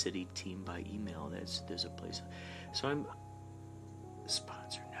publicity team by email. There's a place. So I'm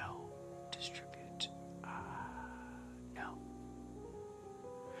sponsor. No. Distribute. No.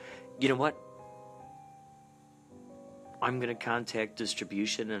 You know what? I'm going to contact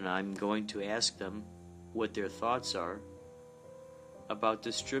distribution and I'm going to ask them what their thoughts are about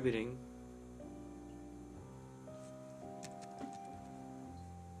distributing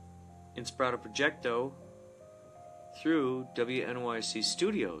Inspirato Projecto through WNYC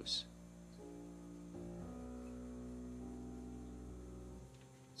Studios.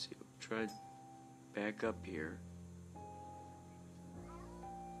 Let's see, try to back up here.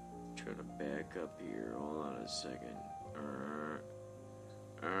 Try to back up here. Hold on a second.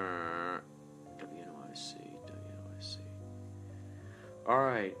 WNYC.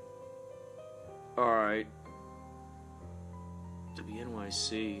 Alright.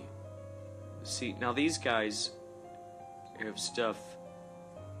 WNYC. See, now these guys have stuff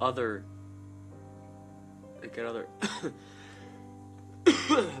they got other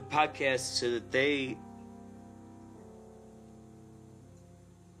podcasts so that they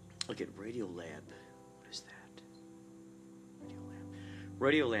look at Radiolab. What is that?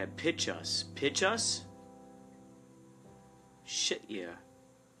 Radiolab. Pitch us. Shit, yeah.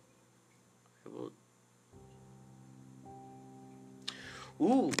 I will.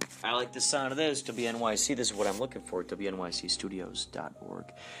 Ooh, I like the sound of this. WNYC, this is what I'm looking for. WNYCstudios.org.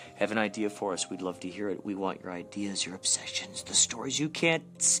 Have an idea for us. We'd love to hear it. We want your ideas, your obsessions, the stories you can't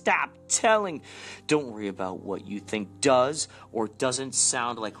stop telling. Don't worry about what you think does or doesn't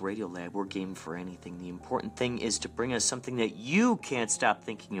sound like Radiolab. We're game for anything. The important thing is to bring us something that you can't stop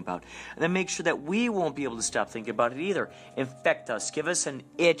thinking about. And then make sure that we won't be able to stop thinking about it either. Infect us. Give us an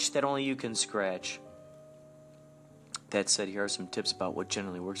itch that only you can scratch. That said, here are some tips about what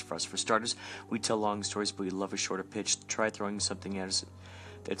generally works for us. For starters, we tell long stories, but we love a shorter pitch. Try throwing something at us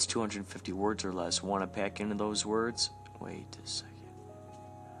that's 250 words or less. Want to pack into those words? Wait a second.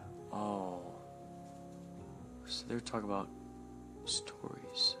 Oh. So they're talking about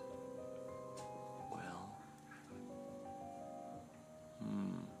stories. Well.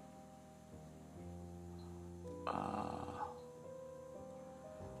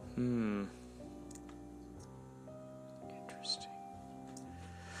 Interesting.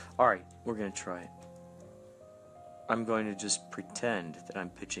 Alright, we're going to try it. I'm going to just pretend that I'm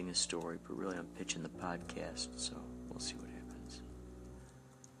pitching a story, but really I'm pitching the podcast, so we'll see what happens.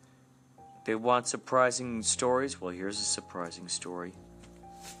 They want surprising stories? Well, here's a surprising story.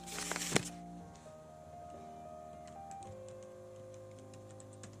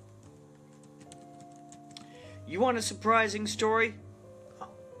 You want a surprising story? Oh,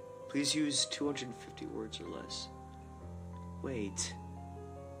 please use 250 words or less. Wait.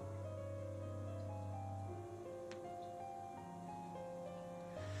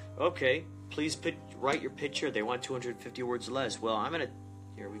 Okay, please write your picture. They want 250 words or less. Well, I'm gonna...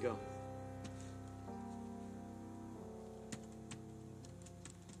 Here we go.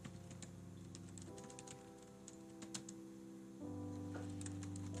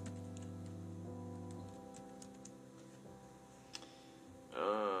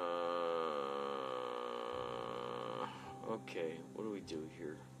 Okay, what do we do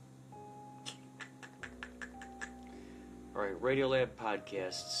here? Alright, Radiolab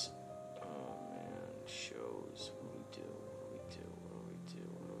podcasts. Oh man, shows. What do we do?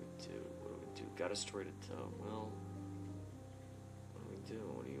 got a story to tell. Well, what do we do?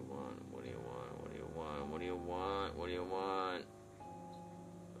 What do you want? What do you want? What do you want? What do you want? What do you want?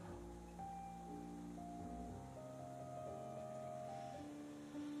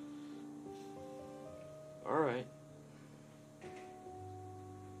 All right.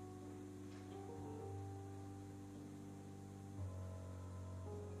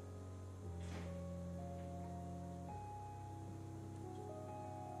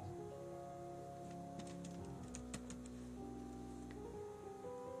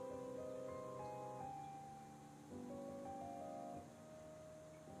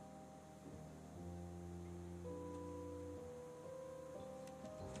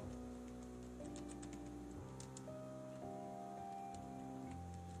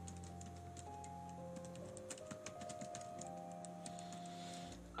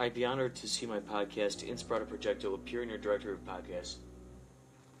 I'd be honored to see my podcast, Inspirato Projecto, appear in your directory of podcasts.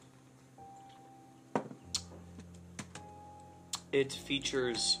 It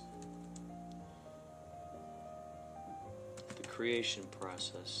features the creation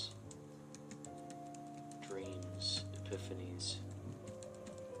process, dreams, epiphanies,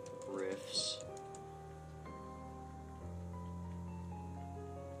 riffs,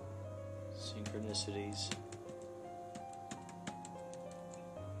 synchronicities,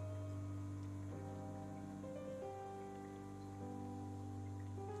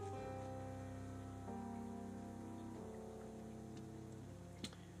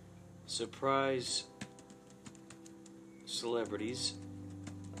 surprise celebrities,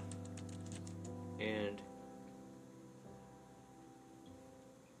 and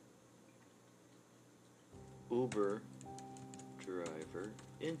Uber driver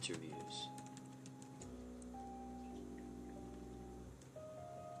interviews.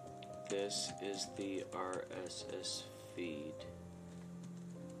 This is the RSS feed.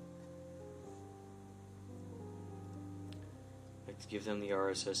 I'd like to give them the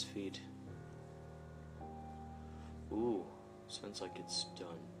RSS feed. Ooh, sounds like it's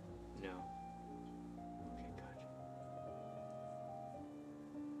done. No. Okay, good.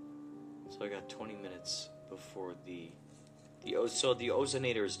 So I got 20 minutes before the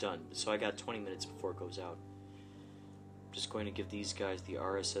Ozonator is done. So I got 20 minutes before it goes out. I'm just going to give these guys the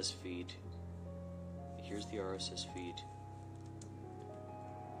RSS feed. Here's the RSS feed.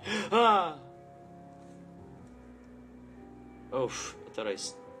 Ah! Oof, I thought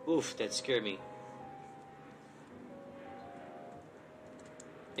oof, that scared me.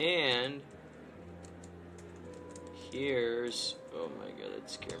 And here's, oh my god, that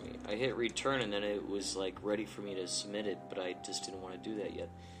scared me. I hit return and then it was like ready for me to submit it, but I just didn't want to do that yet.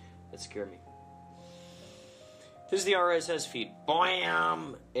 That scared me. This is the RSS feed.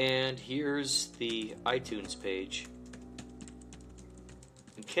 Bam! And here's the iTunes page.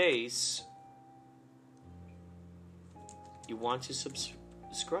 In case you want to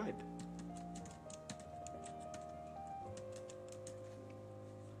subscribe.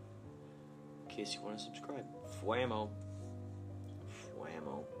 In case you want to subscribe. Fwammo.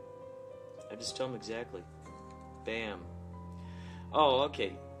 I just tell them exactly. Bam. Oh,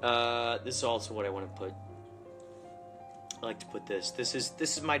 okay. This is also what I want to put. I like to put this. This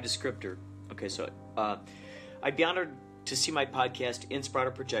is my descriptor. Okay, so I'd be honored to see my podcast,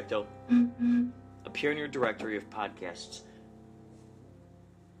 Inspirato Projecto, appear in your directory of podcasts.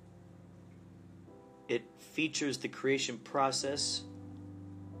 It features the creation process,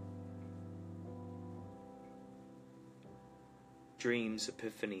 dreams,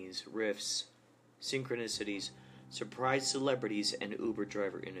 epiphanies, riffs, synchronicities, surprise celebrities, and Uber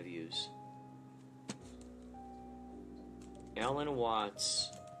driver interviews. Alan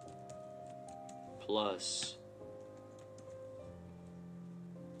Watts plus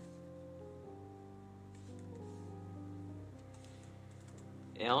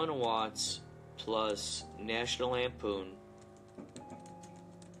National Lampoon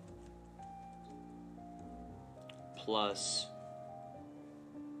plus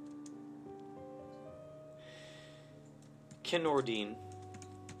Ken Nordine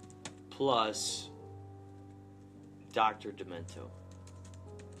plus Dr. Demento.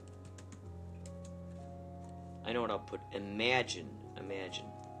 I know what I'll put. Imagine.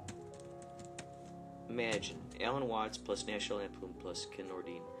 Alan Watts plus National Lampoon plus Ken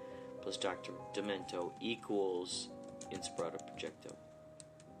Nordine plus Dr. Demento equals Inspirato Projecto.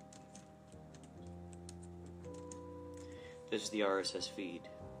 This is the RSS feed.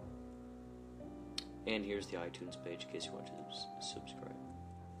 And here's the iTunes page in case you want to subscribe.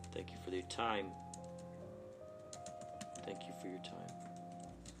 Thank you for your time. Thank you for your time.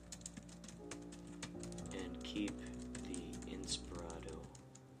 And keep the Inspirato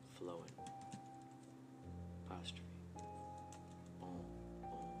flowing.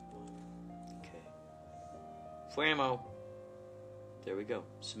 Whammo. There we go.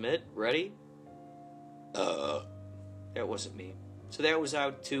 Submit. Ready? That wasn't me. So that was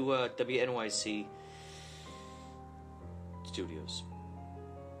out to WNYC Studios.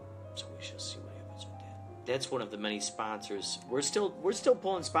 So we shall see what happens with that. That's one of the many sponsors. We're still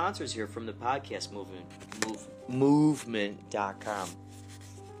pulling sponsors here from the podcast movement.com.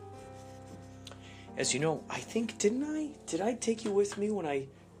 As you know, I think did I take you with me when I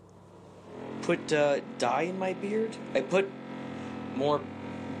put dye in my beard? I put more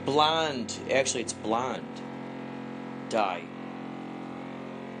blonde. Actually, it's blonde dye.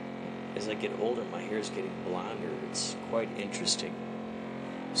 As I get older, my hair is getting blonder. It's quite interesting.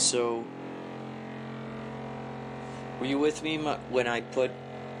 So, were you with me when I put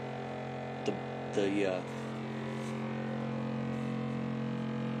the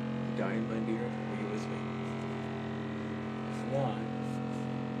dye in my beard? Were you with me?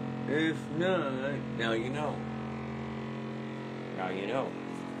 If not, now you know. Now you know.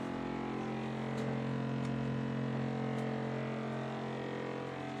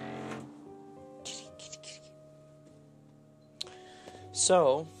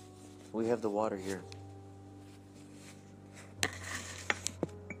 So, we have the water here.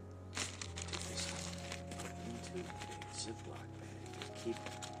 Into a Ziploc bag.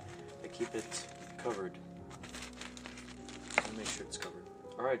 I keep it covered. Let me make sure it's covered.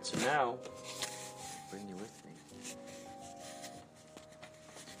 Alright, so now, bring you with me.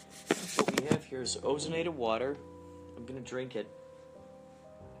 What we have here is ozonated water. I'm going to drink it.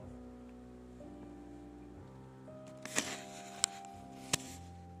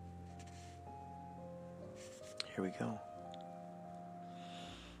 Here we go.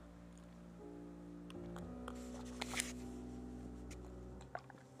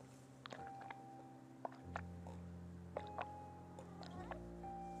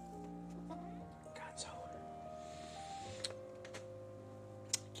 Gonzo.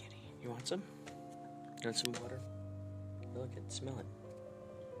 Kitty, you want some? You want some water? Look it, smell it.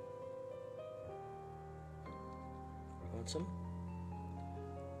 You want some?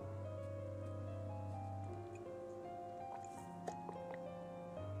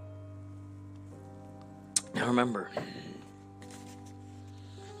 Now remember,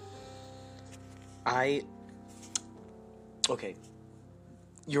 okay,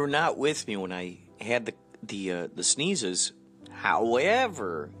 you're not with me when I had the sneezes.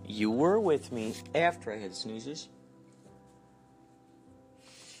 However, you were with me after I had sneezes.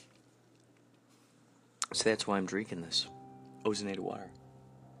 So that's why I'm drinking this ozonated water.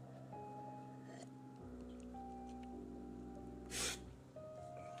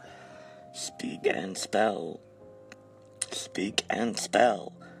 Speak and spell. Speak and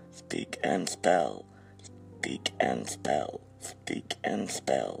spell. Speak and spell. Speak and spell. Speak and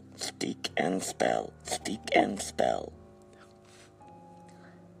spell. Speak and spell. Speak and spell.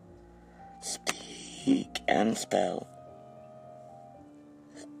 Speak and spell.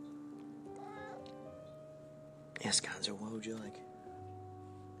 Yes, Gonzo, what would you like?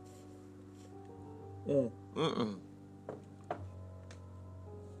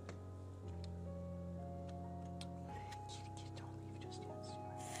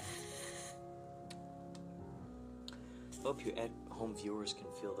 I hope you at-home viewers can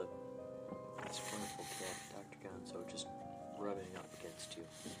feel this wonderful cat, Dr. Gonzo, just rubbing up against you.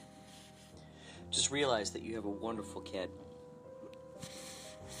 Just realize that you have a wonderful cat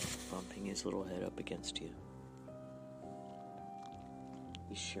bumping his little head up against you.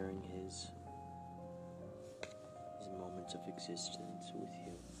 He's sharing his moments of existence with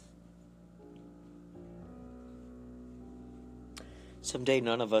you. Someday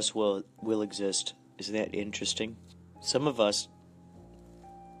none of us will exist. Isn't that interesting? Some of us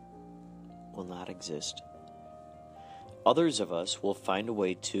will not exist. Others of us will find a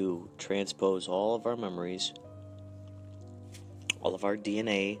way to transpose all of our memories, all of our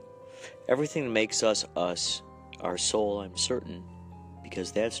DNA, everything that makes us us, our soul, I'm certain,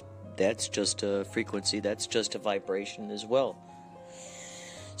 because that's just a frequency, that's just a vibration as well.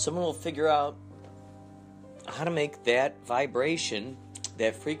 Someone will figure out how to make that vibration,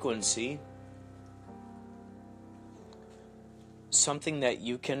 that frequency, something that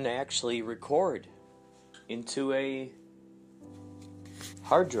you can actually record into a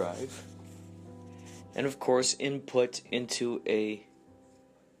hard drive and of course input into a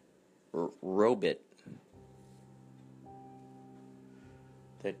robot.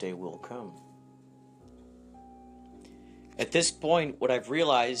 That day will come. At this point, what I've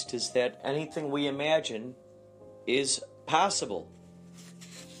realized is that anything we imagine is possible.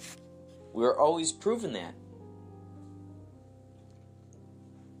 We're always proving that.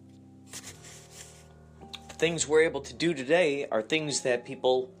 things we're able to do today are things that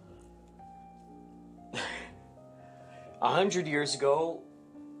people 100 years ago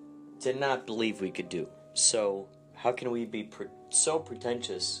did not believe we could do. So how can we be so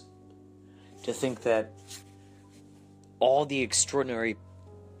pretentious to think that all the extraordinary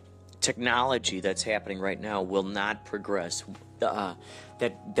technology that's happening right now will not progress?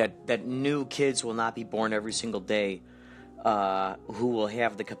 That new kids will not be born every single day who will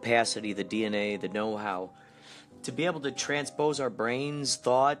have the capacity, the DNA, the know-how to be able to transpose our brains,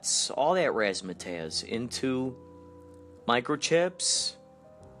 thoughts, all that razzmatazz into microchips,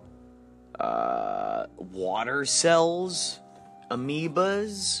 water cells,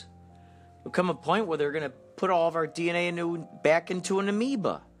 amoebas. There'll come a point where they're going to put all of our DNA back into an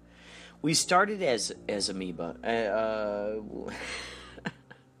amoeba. We started as amoeba.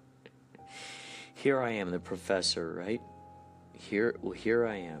 Here I am, the professor, right? Here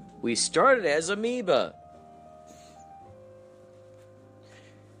I am. We started as amoeba.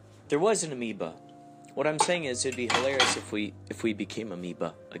 There was an amoeba. What I'm saying is, it'd be hilarious if we became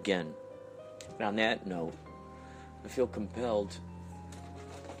amoeba again. And on that note, I feel compelled.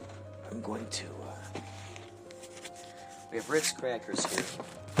 I'm going to. We have Ritz crackers here.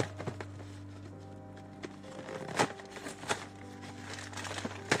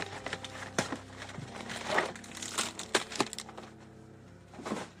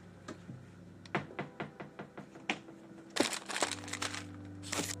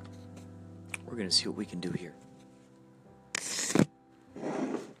 We're going to see what we can do here.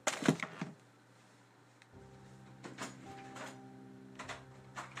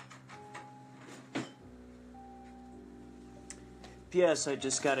 P.S. I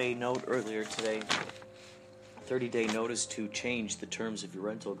just got a note earlier today. 30-day notice to change the terms of your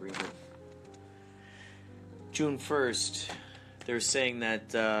rental agreement. June 1st, they're saying that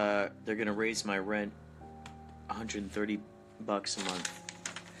they're going to raise my rent $130 a month.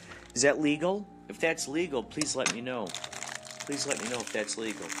 Is that legal? If that's legal, please let me know. Please let me know if that's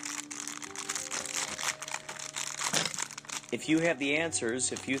legal. If you have the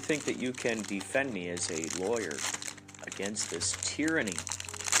answers, if you think that you can defend me as a lawyer against this tyranny,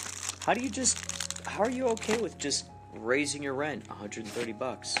 how are you okay with just raising your rent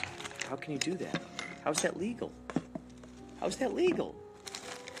 $130? How can you do that? How's that legal? How's that legal?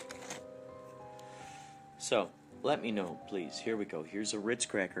 So, let me know, please. Here we go. Here's a Ritz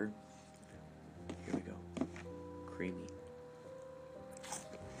cracker. Here we go. Creamy.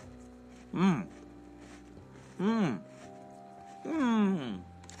 Mmm. Mmm. Mmm.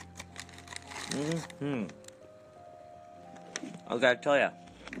 Mmm. I gotta tell ya.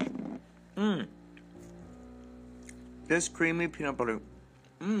 Mmm. This creamy peanut butter.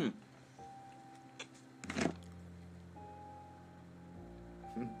 Mmm.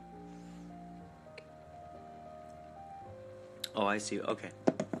 Oh, I see. Okay.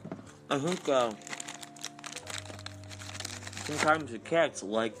 I think sometimes the cats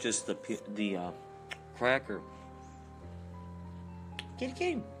like just the cracker.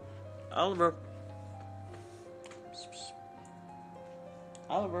 Kitty. Oliver.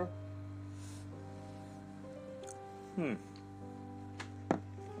 Oliver.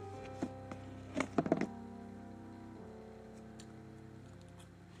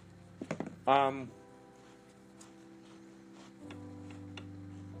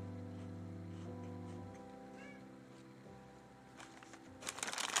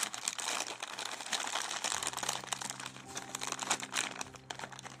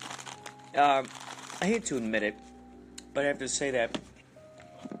 I hate to admit it, but I have to say that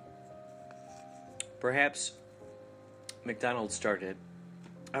perhaps McDonald's started it.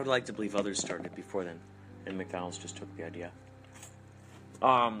 I would like to believe others started it before then, and McDonald's just took the idea.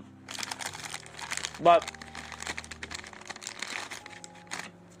 But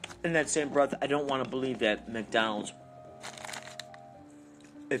in that same breath, I don't want to believe that McDonald's,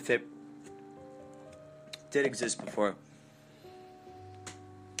 if it did exist before,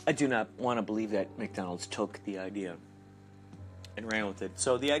 I do not want to believe that McDonald's took the idea and ran with it.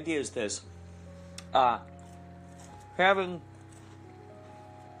 So the idea is this. Having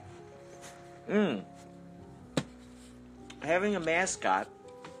a mascot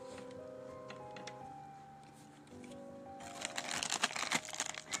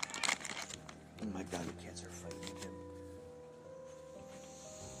oh my god, the cats are fighting him.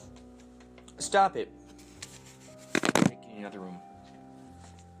 Stop it. Take it in the other room.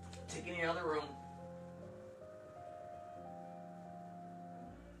 Take it in the other room.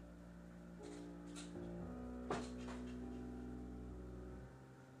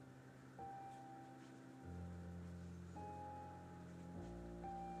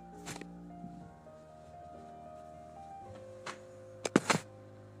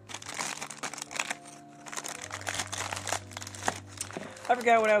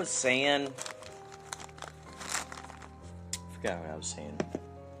 forgot what I was saying.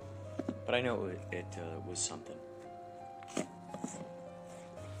 But I know it was something.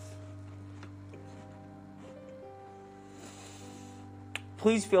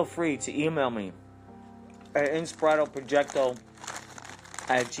 Please feel free to email me at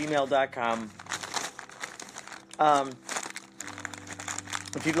inspiratoprojecto@gmail.com.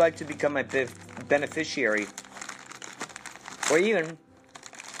 If you'd like to become my beneficiary, or even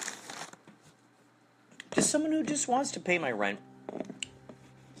just someone who just wants to pay my rent,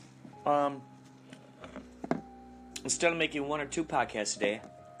 instead of making 1 or 2 podcasts a day,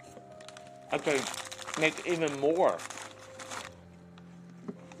 I could make even more.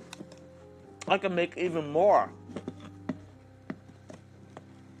 I can make even more.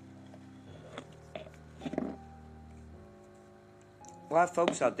 A lot of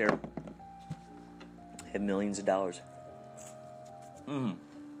folks out there have millions of dollars.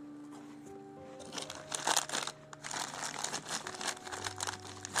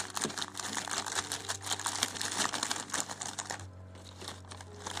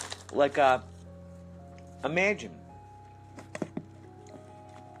 Like, imagine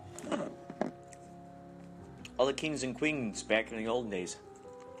all the kings and queens back in the old days.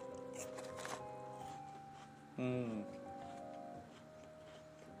 In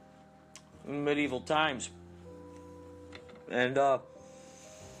medieval times. And,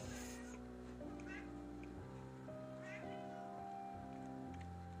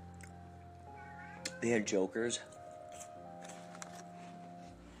 they had jokers.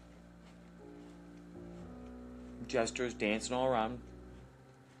 Jesters dancing all around.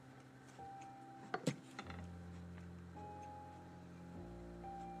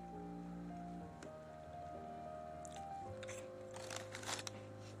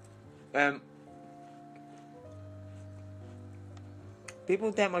 And people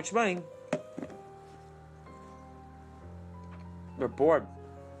with that much money, they're bored.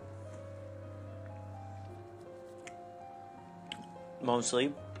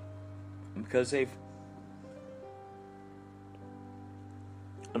 Mostly because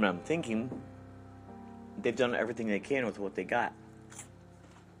I'm thinking they've done everything they can with what they got.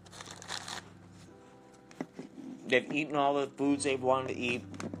 They've eaten all the foods they've wanted to eat.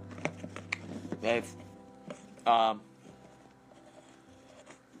 They've gone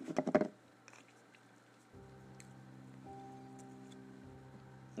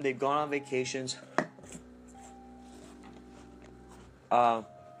on vacations.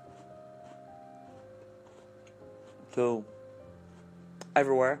 To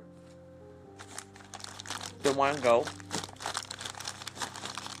everywhere they want to go.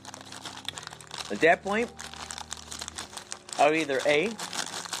 At that point, I would either A,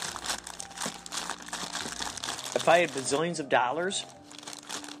 if I had bazillions of dollars,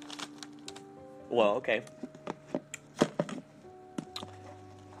 well, okay,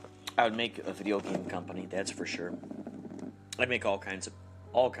 I would make a video game company, that's for sure. I'd make all kinds of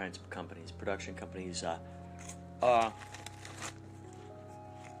companies, production companies,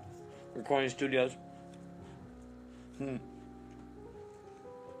 recording studios.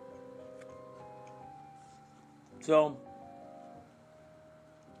 So,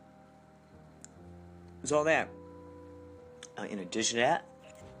 it's all that. In addition to that,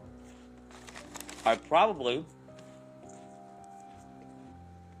 I'd probably,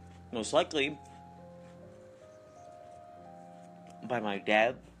 most likely, buy my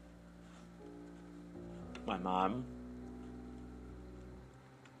dad, my mom,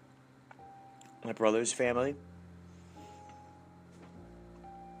 my brother's family,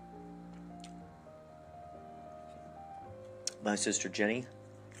 my sister Jenny,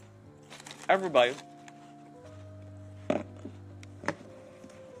 everybody.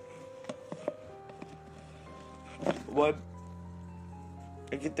 Would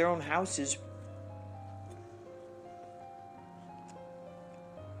get their own houses.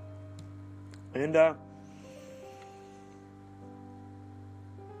 And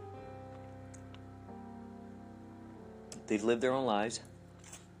they've lived their own lives.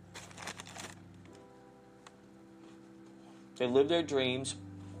 They live their dreams.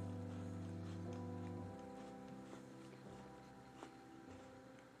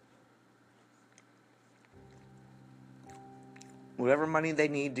 Whatever money they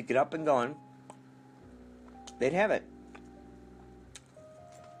need to get up and going, they'd have it.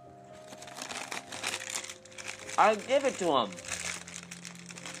 I'll give it to them.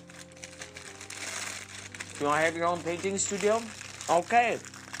 You want to have your own painting studio? Okay.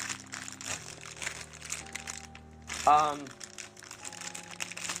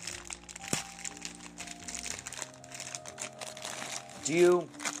 Do you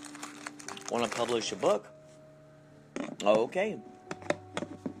want to publish a book? Okay.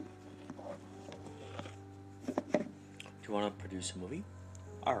 Do you want to produce a movie?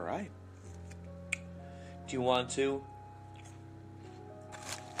 All right. Do you want to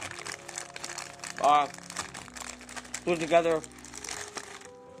put together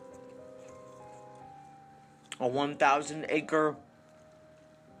a 1,000-acre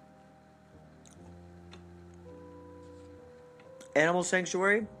animal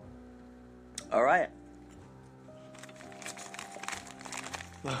sanctuary? All right.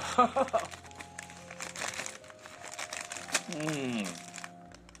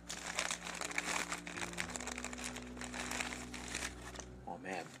 Oh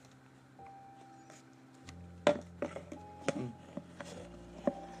man.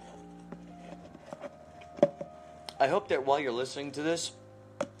 I hope that while you're listening to this,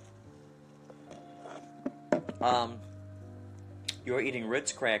 you're eating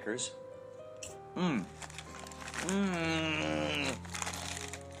Ritz crackers.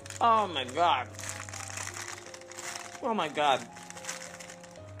 Oh my god. Oh my god.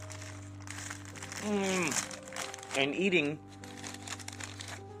 And eating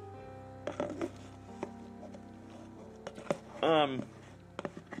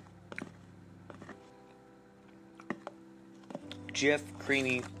Jif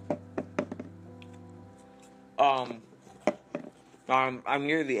creamy. I'm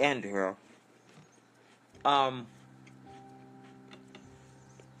near the end here.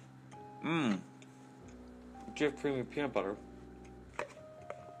 Jif creamy peanut butter.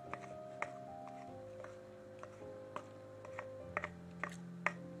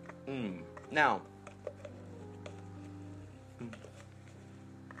 Now,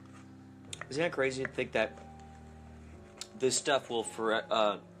 isn't it crazy to think that this stuff will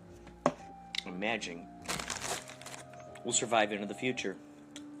imagine will survive into the future?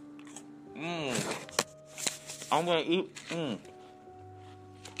 I'm gonna eat.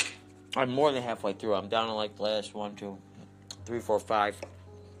 I'm more than halfway through. I'm down to like the last 1, 2, 3, 4, 5.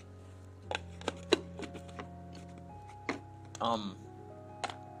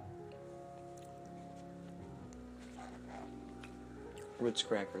 Ritz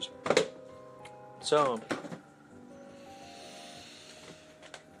crackers. So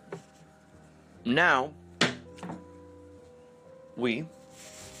now we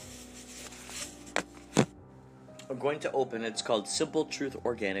are going to open. It's called Simple Truth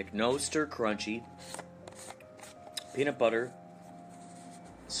Organic, no stir crunchy peanut butter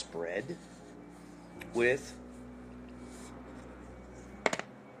spread with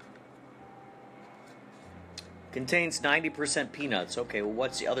contains 90% peanuts. Okay, well,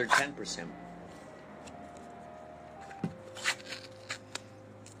 what's the other 10%?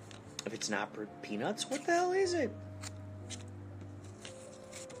 If it's not peanuts, what the hell is it?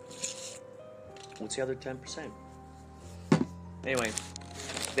 What's the other 10%? Anyway,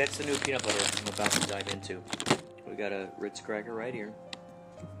 that's the new peanut butter I'm about to dive into. We got a Ritz cracker right here.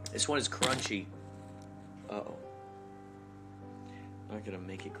 This one is crunchy. Uh-oh. I'm not gonna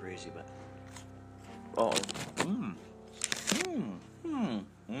make it crazy, but... Oh.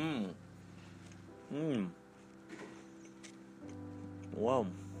 Whoa.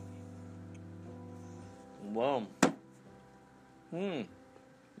 Whoa.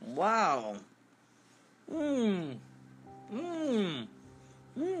 Wow.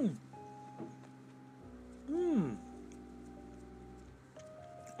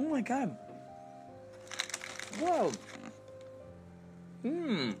 Oh my god. Whoa.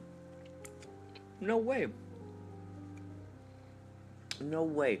 No way. No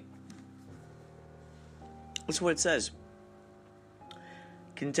way. That's what it says.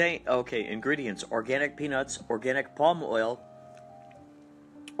 Ingredients: organic peanuts, organic palm oil,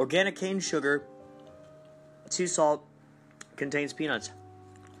 organic cane sugar, sea salt, contains peanuts.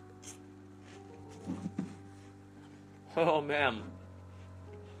 Oh man.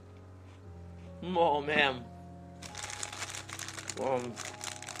 Oh man.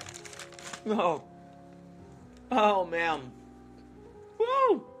 Oh. Oh man.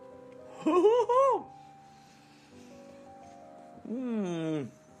 Woo!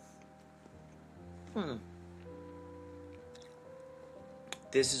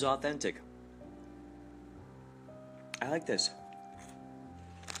 This is authentic. I like this.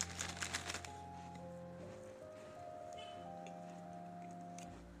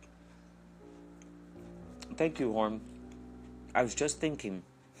 Thank you, Horn. I was just thinking.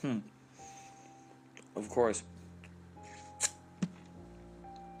 Of course.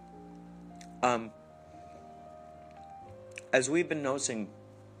 As we've been noticing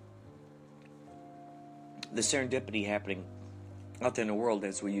the serendipity happening out there in the world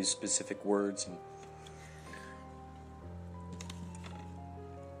as we use specific words and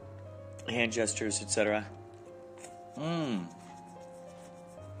hand gestures, etc. Mmm.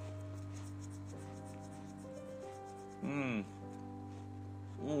 Mmm.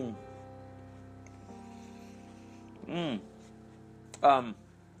 Mmm.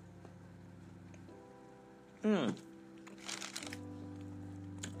 Mmm.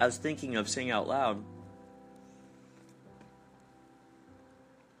 I was thinking of saying out loud,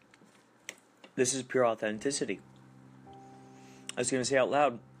 this is pure authenticity. I was going to say out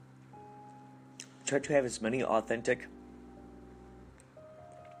loud, try to have as many authentic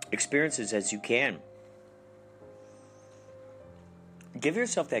experiences as you can. Give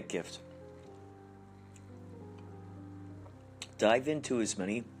yourself that gift. Dive into as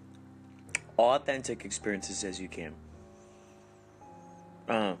many authentic experiences as you can.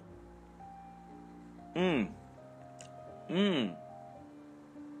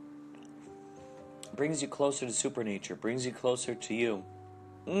 Brings you closer to supernature. Brings you closer to you.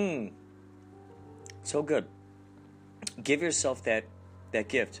 So good. Give yourself that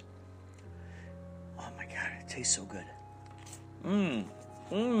gift. Oh my God, it tastes so good.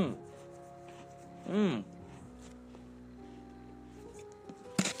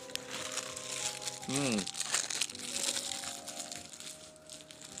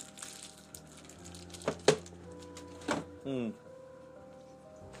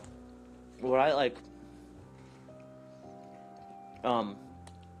 What I like,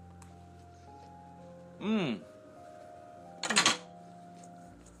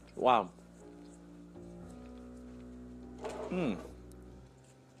 wow.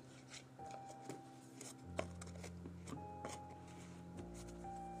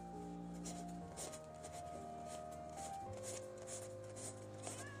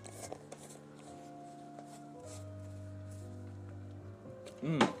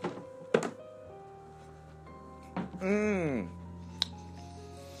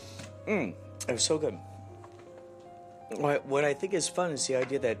 It was so good. What I think is fun is the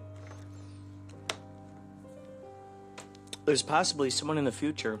idea that there's possibly someone in the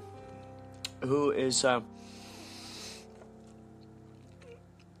future who is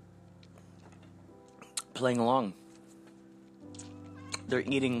playing along. They're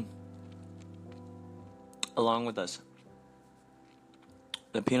eating along with us.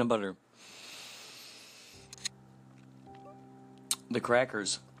 The peanut butter. The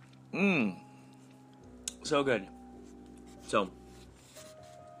crackers. So good. So,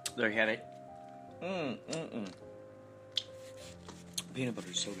 there you have it. Peanut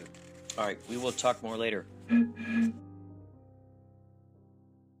butter is so good. Alright, we will talk more later.